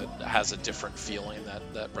ton, but has a different feeling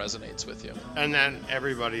that resonates with you. And then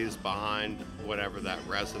everybody's behind whatever that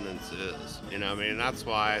resonance is, and that's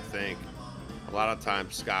why I think a lot of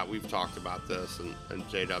times, Scott, we've talked about this, and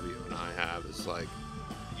JW and I have, is like,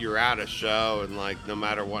 you're at a show and like, no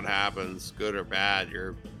matter what happens, good or bad,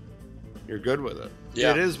 you're good with it.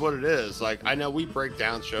 Yeah. It is what it is. Like, I know we break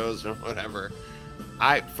down shows and whatever.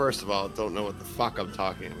 I, first of all, don't know what the fuck I'm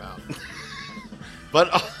talking about. But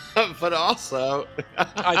also,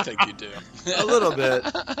 I think you do a little bit.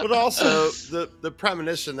 But also the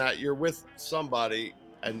premonition that you're with somebody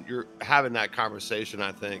and you're having that conversation,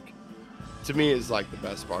 I think, to me, is like the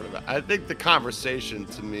best part of it. I think the conversation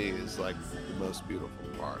to me is like the most beautiful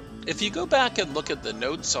part. If you go back and look at the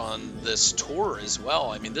notes on this tour as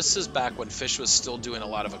well, I mean, this is back when Phish was still doing a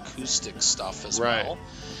lot of acoustic stuff as well.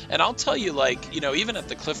 And I'll tell you, like, even at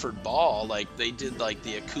the Clifford Ball, like, they did, like,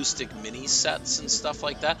 the acoustic mini sets and stuff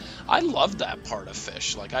like that. I loved that part of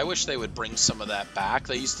Phish. Like, I wish they would bring some of that back.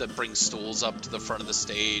 They used to bring stools up to the front of the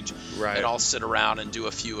stage and all sit around and do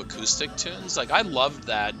a few acoustic tunes. Like, I loved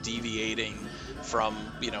that, deviating from,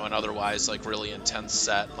 an otherwise, like, really intense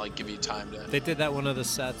set and, like, give you time to... They did that one of the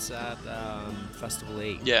sets at Festival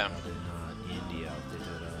 8 Yeah. in India. They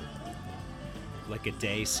did like a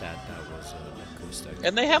day set that was acoustic.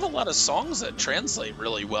 And they have a lot of songs that translate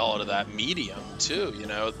really well to that medium, too,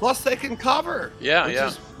 Plus, they can cover. Yeah, which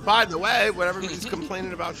is, by the way, what everybody's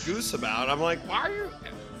complaining about Goose about. I'm like, why are you...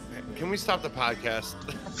 Can we stop the podcast?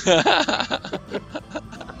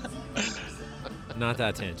 Not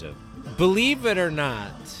that tangent. Believe it or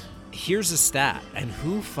not, here's a stat, and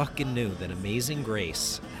who fucking knew that Amazing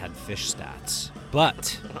Grace had Phish stats?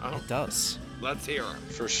 But it does. Let's hear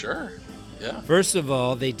it. For sure. Yeah. First of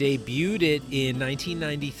all, they debuted it in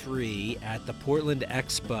 1993 at the Portland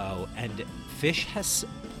Expo, and Phish has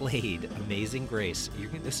played Amazing Grace.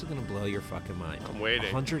 This is going to blow your fucking mind. I'm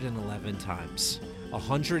waiting. 111 times.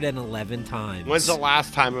 111 times. When's the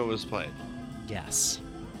last time it was played? Yes.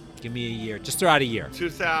 Give me a year. Just throw out a year.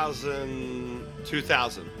 2000.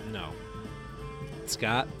 No.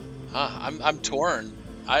 Scott? I'm torn.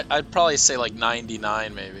 I'd probably say like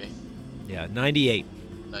 99 maybe. Yeah, 98.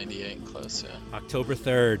 98, close, yeah. October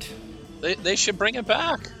 3rd. They should bring it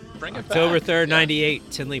back. October 3rd,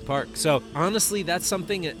 98, Tinley Park. So, honestly, that's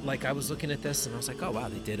something that, like, I was looking at this and I was like, oh, wow,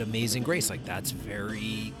 they did Amazing Grace. Like, that's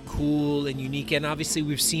very cool and unique. And obviously,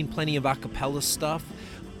 we've seen plenty of a cappella stuff,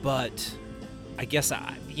 but I guess,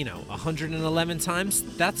 111 times,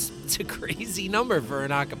 that's a crazy number for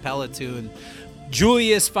an a cappella tune.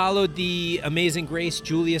 Julius followed the Amazing Grace.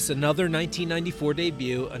 Julius, another 1994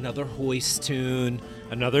 debut, another Hoist tune,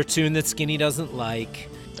 another tune that Skinny doesn't like.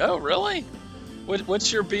 Oh, really?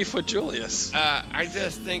 What's your beef with Julius? I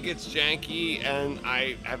just think it's janky, and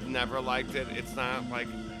I have never liked it. It's not like,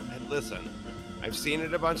 listen, I've seen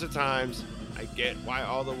it a bunch of times. I get why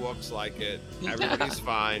all the wooks like it. Everybody's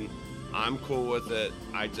fine. I'm cool with it.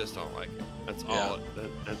 I just don't like it. That's all.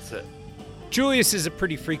 That's it. Julius is a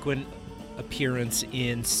pretty frequent appearance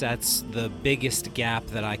in sets. The biggest gap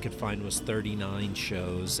that I could find was 39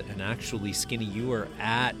 shows, and actually, Skinny, you were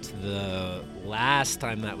at the last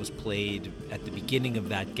time that was played at the beginning of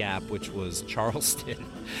that gap, which was Charleston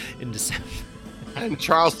in December. And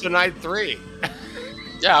Charleston Night 3.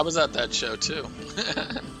 Yeah, I was at that show too.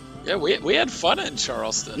 Yeah, we had fun in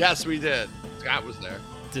Charleston. Yes, we did. Scott was there.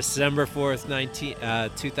 December 4th,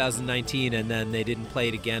 2019, and then they didn't play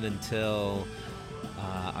it again until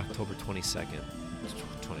October 22nd,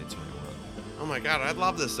 2021. Oh my God, I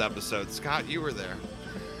love this episode. Scott, you were there.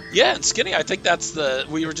 Yeah, and Skinny, I think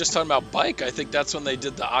we were just talking about Bike. I think that's when they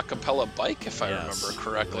did the a cappella Bike, if I remember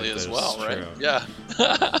correctly as well, right? True. Yeah.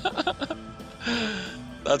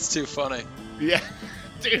 That's too funny. Yeah.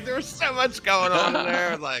 Dude, there was so much going on in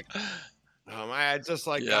there. Like, I had just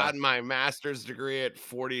gotten my master's degree at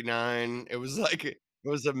 49. It was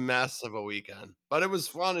a mess of a weekend, but it was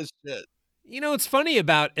fun as shit. It's funny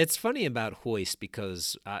about Hoist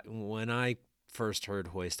because when I first heard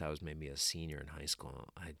Hoist, I was maybe a senior in high school.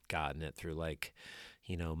 I'd gotten it through my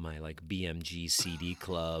BMG CD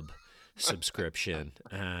club subscription,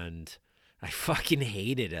 and I fucking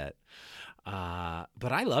hated it.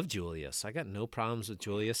 But I love Julius. I got no problems with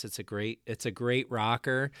Julius. It's a great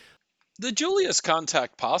rocker. The Julius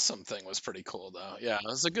Contact Possum thing was pretty cool, though. Yeah, it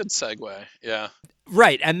was a good segue. Yeah.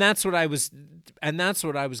 Right, and that's what I was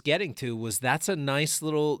getting to, was that's a nice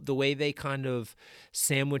little, the way they kind of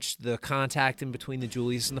sandwiched the Contact in between the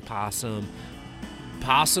Julius and the Possum.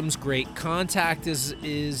 Possum's great. Contact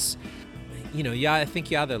is yeah, I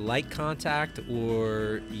think you either like Contact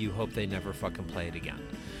or you hope they never fucking play it again.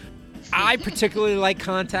 I particularly like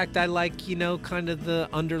Contact. I like, kind of the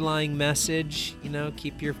underlying message,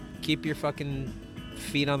 keep your fucking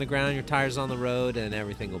feet on the ground, your tires on the road, and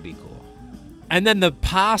everything will be cool. And then the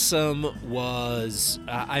Possum was,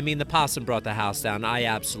 the Possum brought the house down. I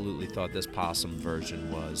absolutely thought this Possum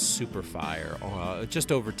version was super fire.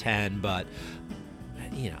 Just over 10, but,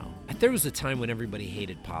 there was a time when everybody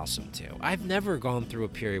hated Possum, too. I've never gone through a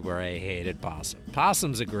period where I hated Possum.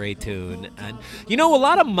 Possum's a great tune. And, a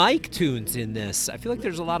lot of Mike tunes in this. I feel like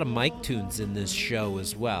there's a lot of Mike tunes in this show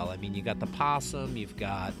as well. I mean, you got the Possum, you've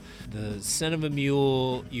got the Son of a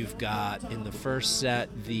Mule, you've got, in the first set,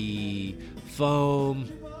 the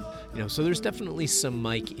Foam. So there's definitely some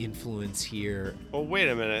Mike influence here. Well, wait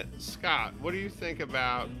a minute. Scott, what do you think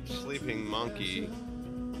about Sleeping Monkey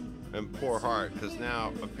and Poor Heart? Because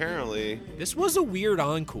now, apparently... This was a weird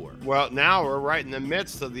encore. Well, now we're right in the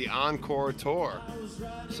midst of the encore tour.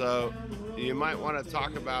 So you might want to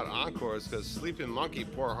talk about encores, because Sleeping Monkey,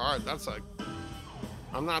 Poor Heart, that's like...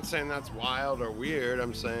 I'm not saying that's wild or weird.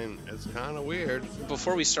 I'm saying it's kind of weird.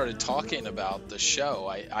 Before we started talking about the show,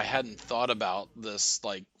 I hadn't thought about this,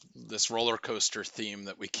 this roller coaster theme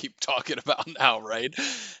that we keep talking about now, right?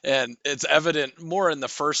 And it's evident more in the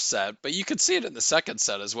first set, but you could see it in the second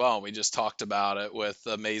set as well. We just talked about it with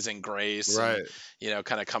Amazing Grace, right? And,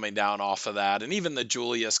 kind of coming down off of that. And even the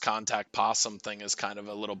Julius Contact Possum thing is kind of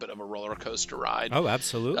a little bit of a roller coaster ride. Oh,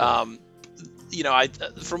 absolutely.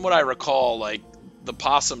 From what I recall, the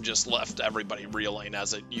Possum just left everybody reeling,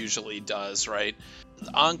 as it usually does, right?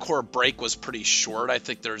 The encore break was pretty short. I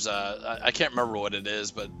think there's I can't remember what it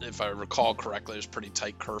is, but if I recall correctly, there's a pretty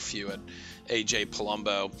tight curfew at AJ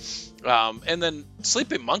Polumbo. And then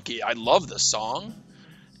Sleeping Monkey, I love the song.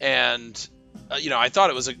 And, I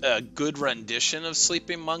thought it was a good rendition of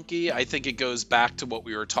Sleeping Monkey. I think it goes back to what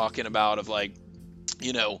we were talking about of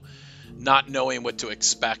not knowing what to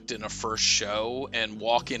expect in a first show and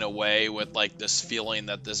walking away with this feeling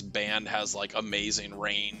that this band has amazing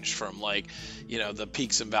range from the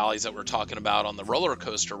peaks and valleys that we're talking about on the roller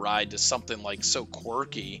coaster ride to something so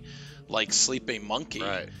quirky like Sleeping Monkey,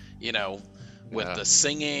 right? With the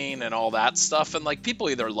singing and all that stuff, and people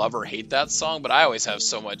either love or hate that song, but I always have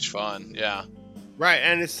so much fun. Yeah, right.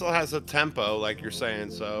 And it still has a tempo, like you're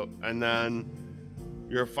saying. So, and then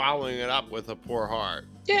you're following it up with a Poor Heart.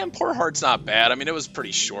 Yeah, and Poor Heart's not bad. I mean, it was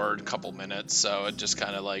pretty short, a couple minutes, so it just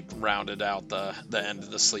kind of rounded out the end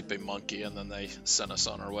of the Sleeping Monkey, and then they sent us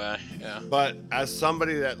on our way. Yeah. But as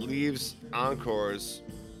somebody that leaves encores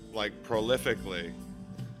prolifically.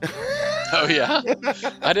 Oh yeah,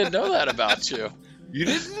 I didn't know that about you. You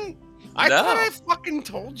didn't? I thought I fucking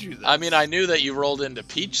told you that. I mean, I knew that you rolled into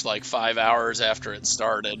Peach 5 hours after it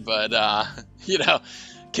started, but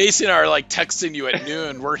Casey and I are texting you at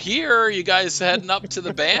noon. We're here. You guys heading up to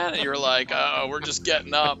the band? And you're like, oh, we're just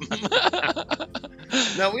getting up.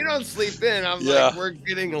 No, we don't sleep in. I'm like, we're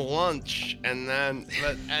getting lunch. And then,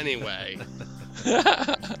 but anyway.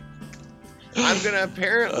 I'm going to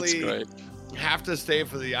apparently have to stay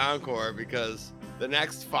for the encore because the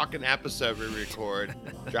next fucking episode we record,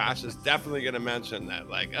 Josh is definitely going to mention that.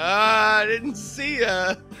 I didn't see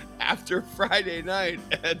ya after Friday night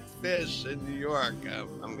at Fish in New York.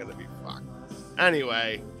 I'm going to be fucked.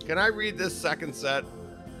 Anyway, can I read this second set?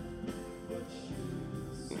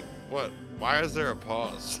 What? Why is there a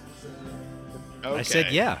pause? Okay. I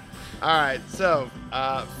said yeah. All right, so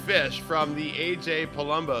Fish from the AJ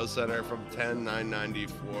Polumbo Center from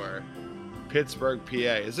 10994. Pittsburgh, PA.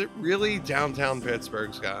 Is it really downtown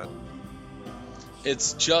Pittsburgh, Scott?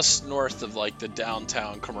 It's just north of the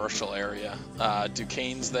downtown commercial area.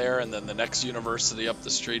 Duquesne's there, and then the next university up the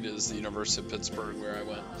street is the University of Pittsburgh, where I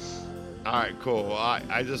went. All right, cool. Well,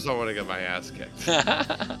 I just don't want to get my ass kicked.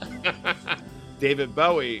 David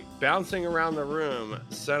Bowie, Bouncing Around the Room,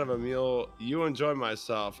 Son of a Mule, You Enjoy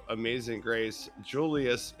Myself, Amazing Grace,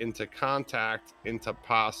 Julius, Into Contact, Into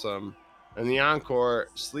Possum, and the encore,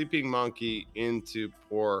 Sleeping Monkey, Into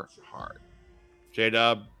Poor Heart.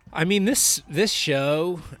 J-Dub. I mean, this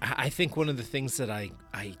show, I think one of the things that I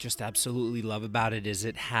just absolutely love about it is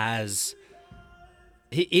it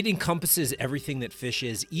encompasses everything that Fish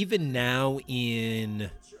is, even now in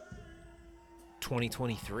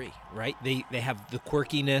 2023, right? They have the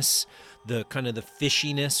quirkiness, the kind of the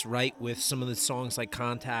fishiness, right, with some of the songs like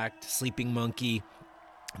Contact, Sleeping Monkey.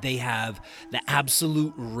 They have the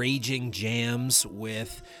absolute raging jams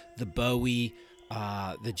with the Bowie,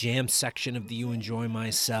 the jam section of the You Enjoy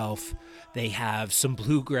Myself. They have some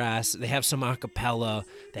bluegrass. They have some a cappella.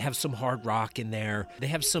 They have some hard rock in there. They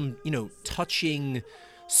have some, touching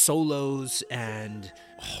solos and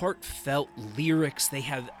heartfelt lyrics. They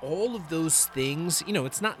have all of those things.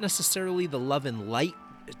 It's not necessarily the love and light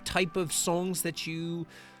type of songs that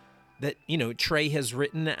Trey has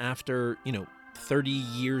written after, 30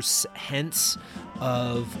 years hence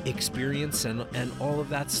of experience and all of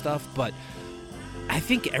that stuff. But I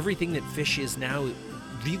think everything that Phish is now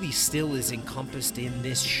really still is encompassed in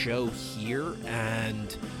this show here.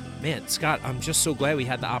 And man, Scott, I'm just so glad we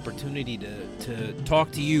had the opportunity to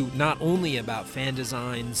talk to you not only about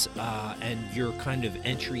Phandesignz and your kind of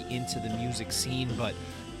entry into the music scene, but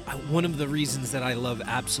one of the reasons that I love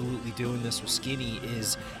absolutely doing this with Skinny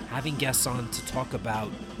is having guests on to talk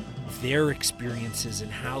about their experiences and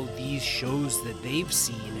how these shows that they've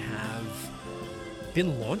seen have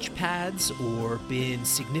been launch pads or been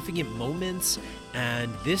significant moments.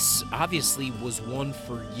 And this obviously was one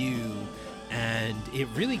for you. And it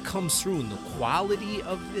really comes through in the quality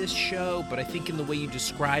of this show, but I think in the way you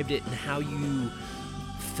described it and how you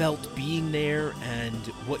felt being there and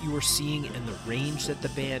what you were seeing and the range that the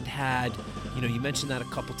band had. You mentioned that a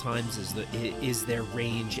couple times is their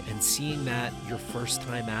range, and seeing that your first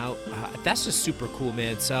time out, that's just super cool,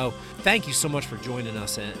 man. So thank you so much for joining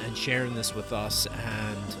us and sharing this with us.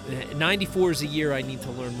 And 94 is a year I need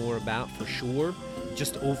to learn more about for sure,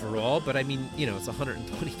 just overall. But I mean, it's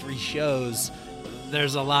 123 shows.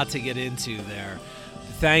 There's a lot to get into there.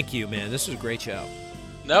 Thank you, man. This was a great show.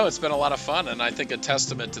 No, it's been a lot of fun, and I think a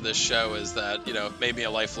testament to this show is that, it made me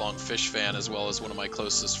a lifelong Phish fan, as well as one of my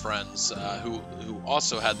closest friends who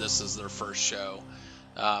also had this as their first show.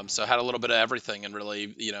 So I had a little bit of everything, and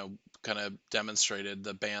really, kind of demonstrated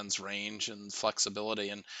the band's range and flexibility.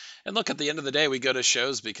 And look, at the end of the day, we go to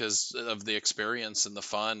shows because of the experience and the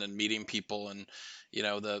fun and meeting people, and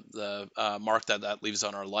the mark that leaves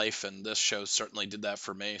on our life. And this show certainly did that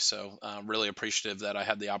for me. So really appreciative that I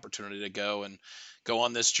had the opportunity to go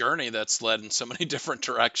on this journey that's led in so many different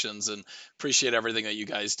directions, and appreciate everything that you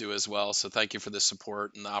guys do as well. So thank you for the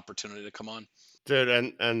support and the opportunity to come on.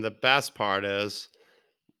 Dude, and the best part is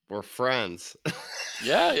we're friends.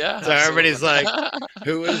 Yeah. So everybody's like,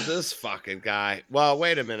 who is this fucking guy? Well,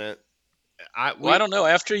 wait a minute. I don't know.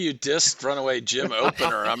 After you dissed Runaway Jim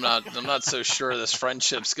opener, I'm not so sure this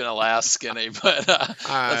friendship's gonna last, Skinny. But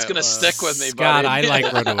that's gonna stick with me, Scott, buddy. I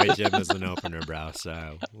like Runaway Jim as an opener, bro.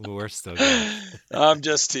 So we're still good. I'm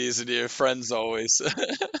just teasing you. Friends always.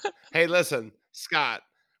 Hey, listen, Scott,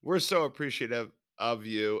 we're so appreciative of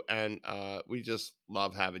you, and we just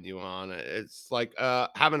love having you on. It's like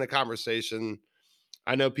having a conversation.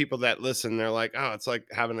 I know people that listen, they're like, oh, it's like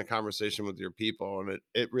having a conversation with your people. And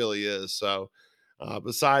it really is. So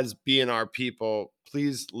besides being our people,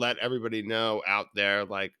 please let everybody know out there,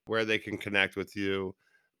 like, where they can connect with you,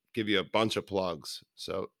 give you a bunch of plugs.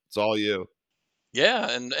 So it's all you. Yeah,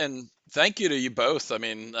 and thank you to you both. I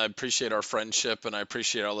mean, I appreciate our friendship, and I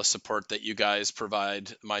appreciate all the support that you guys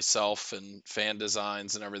provide myself and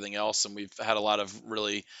Phandesignz and everything else. And we've had a lot of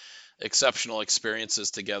really exceptional experiences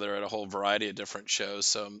together at a whole variety of different shows.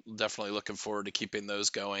 So I'm definitely looking forward to keeping those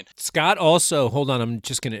going. Scott also, hold on, I'm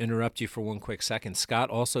just going to interrupt you for one quick second. Scott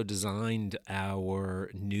also designed our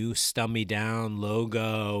new Stub Me Down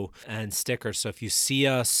logo and sticker. So if you see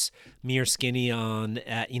us, me or Skinny,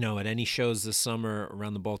 at any shows this summer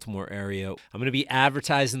around the Baltimore area, I'm going to be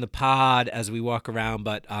advertising the pod as we walk around.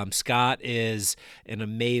 But Scott is an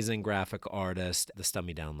amazing graphic artist. The Stub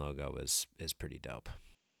Me Down logo is pretty dope.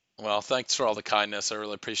 Well, thanks for all the kindness. I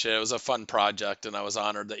really appreciate it. It was a fun project, and I was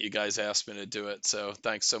honored that you guys asked me to do it. So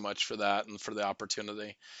thanks so much for that and for the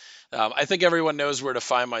opportunity. I think everyone knows where to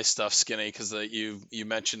find my stuff, Skinny, because you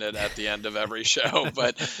mention it at the end of every show.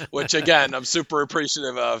 But which, again, I'm super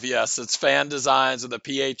appreciative of. Yes, it's Phandesignz with a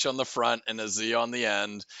PH on the front and a Z on the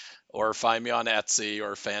end. Or find me on Etsy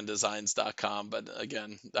or phandesignz.com. But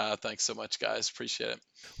again, thanks so much, guys. Appreciate it.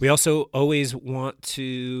 We also always want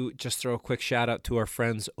to just throw a quick shout out to our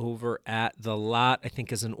friends over at The Lot. I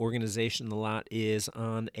think as an organization, The Lot is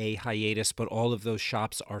on a hiatus, but all of those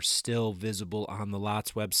shops are still visible on The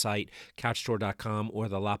Lot's website, couchstore.com or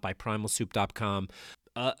thelotbyprimalsoup.com.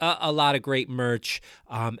 A lot of great merch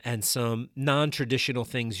and some non-traditional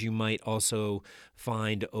things you might also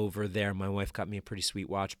find over there. My wife got me a pretty sweet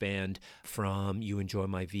watch band from You Enjoy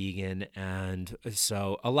My Vegan, and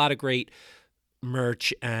so a lot of great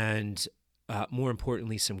merch and more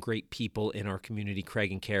importantly, some great people in our community.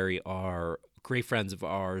 Craig and Carrie are great friends of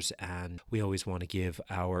ours, and we always want to give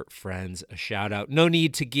our friends a shout out. No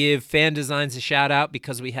need to give Phandesignz a shout out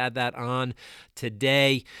because we had that on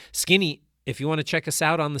today. Skinny, if you want to check us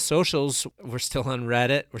out on the socials, we're still on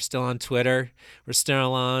Reddit, we're still on Twitter, we're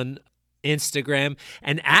still on Instagram,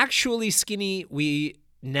 and actually, Skinny, we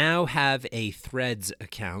now have a Threads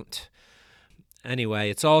account. Anyway,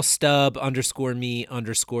 it's all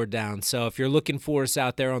Stub_me_down. So if you're looking for us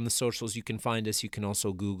out there on the socials, you can find us. You can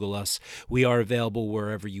also Google us. We are available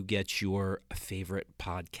wherever you get your favorite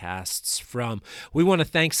podcasts from. We want to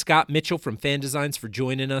thank Scott Mitchell from Phandesignz for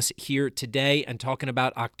joining us here today and talking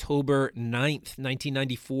about October 9th,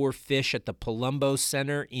 1994 Fish at the Polumbo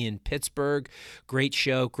Center in Pittsburgh. Great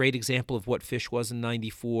show, great example of what Fish was in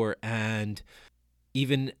 94, and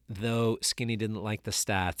even though Skinny didn't like the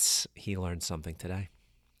stats, he learned something today.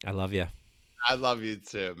 I love you. I love you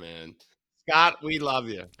too, man. Scott, we love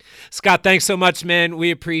you. Scott, thanks so much, man. We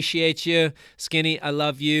appreciate you. Skinny, I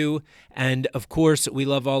love you. And, of course, we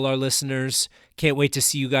love all our listeners. Can't wait to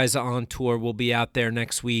see you guys on tour. We'll be out there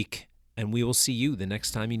next week, and we will see you the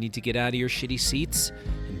next time you need to get out of your shitty seats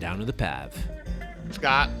and down to the Pav.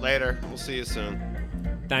 Scott, later. We'll see you soon.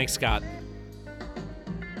 Thanks, Scott.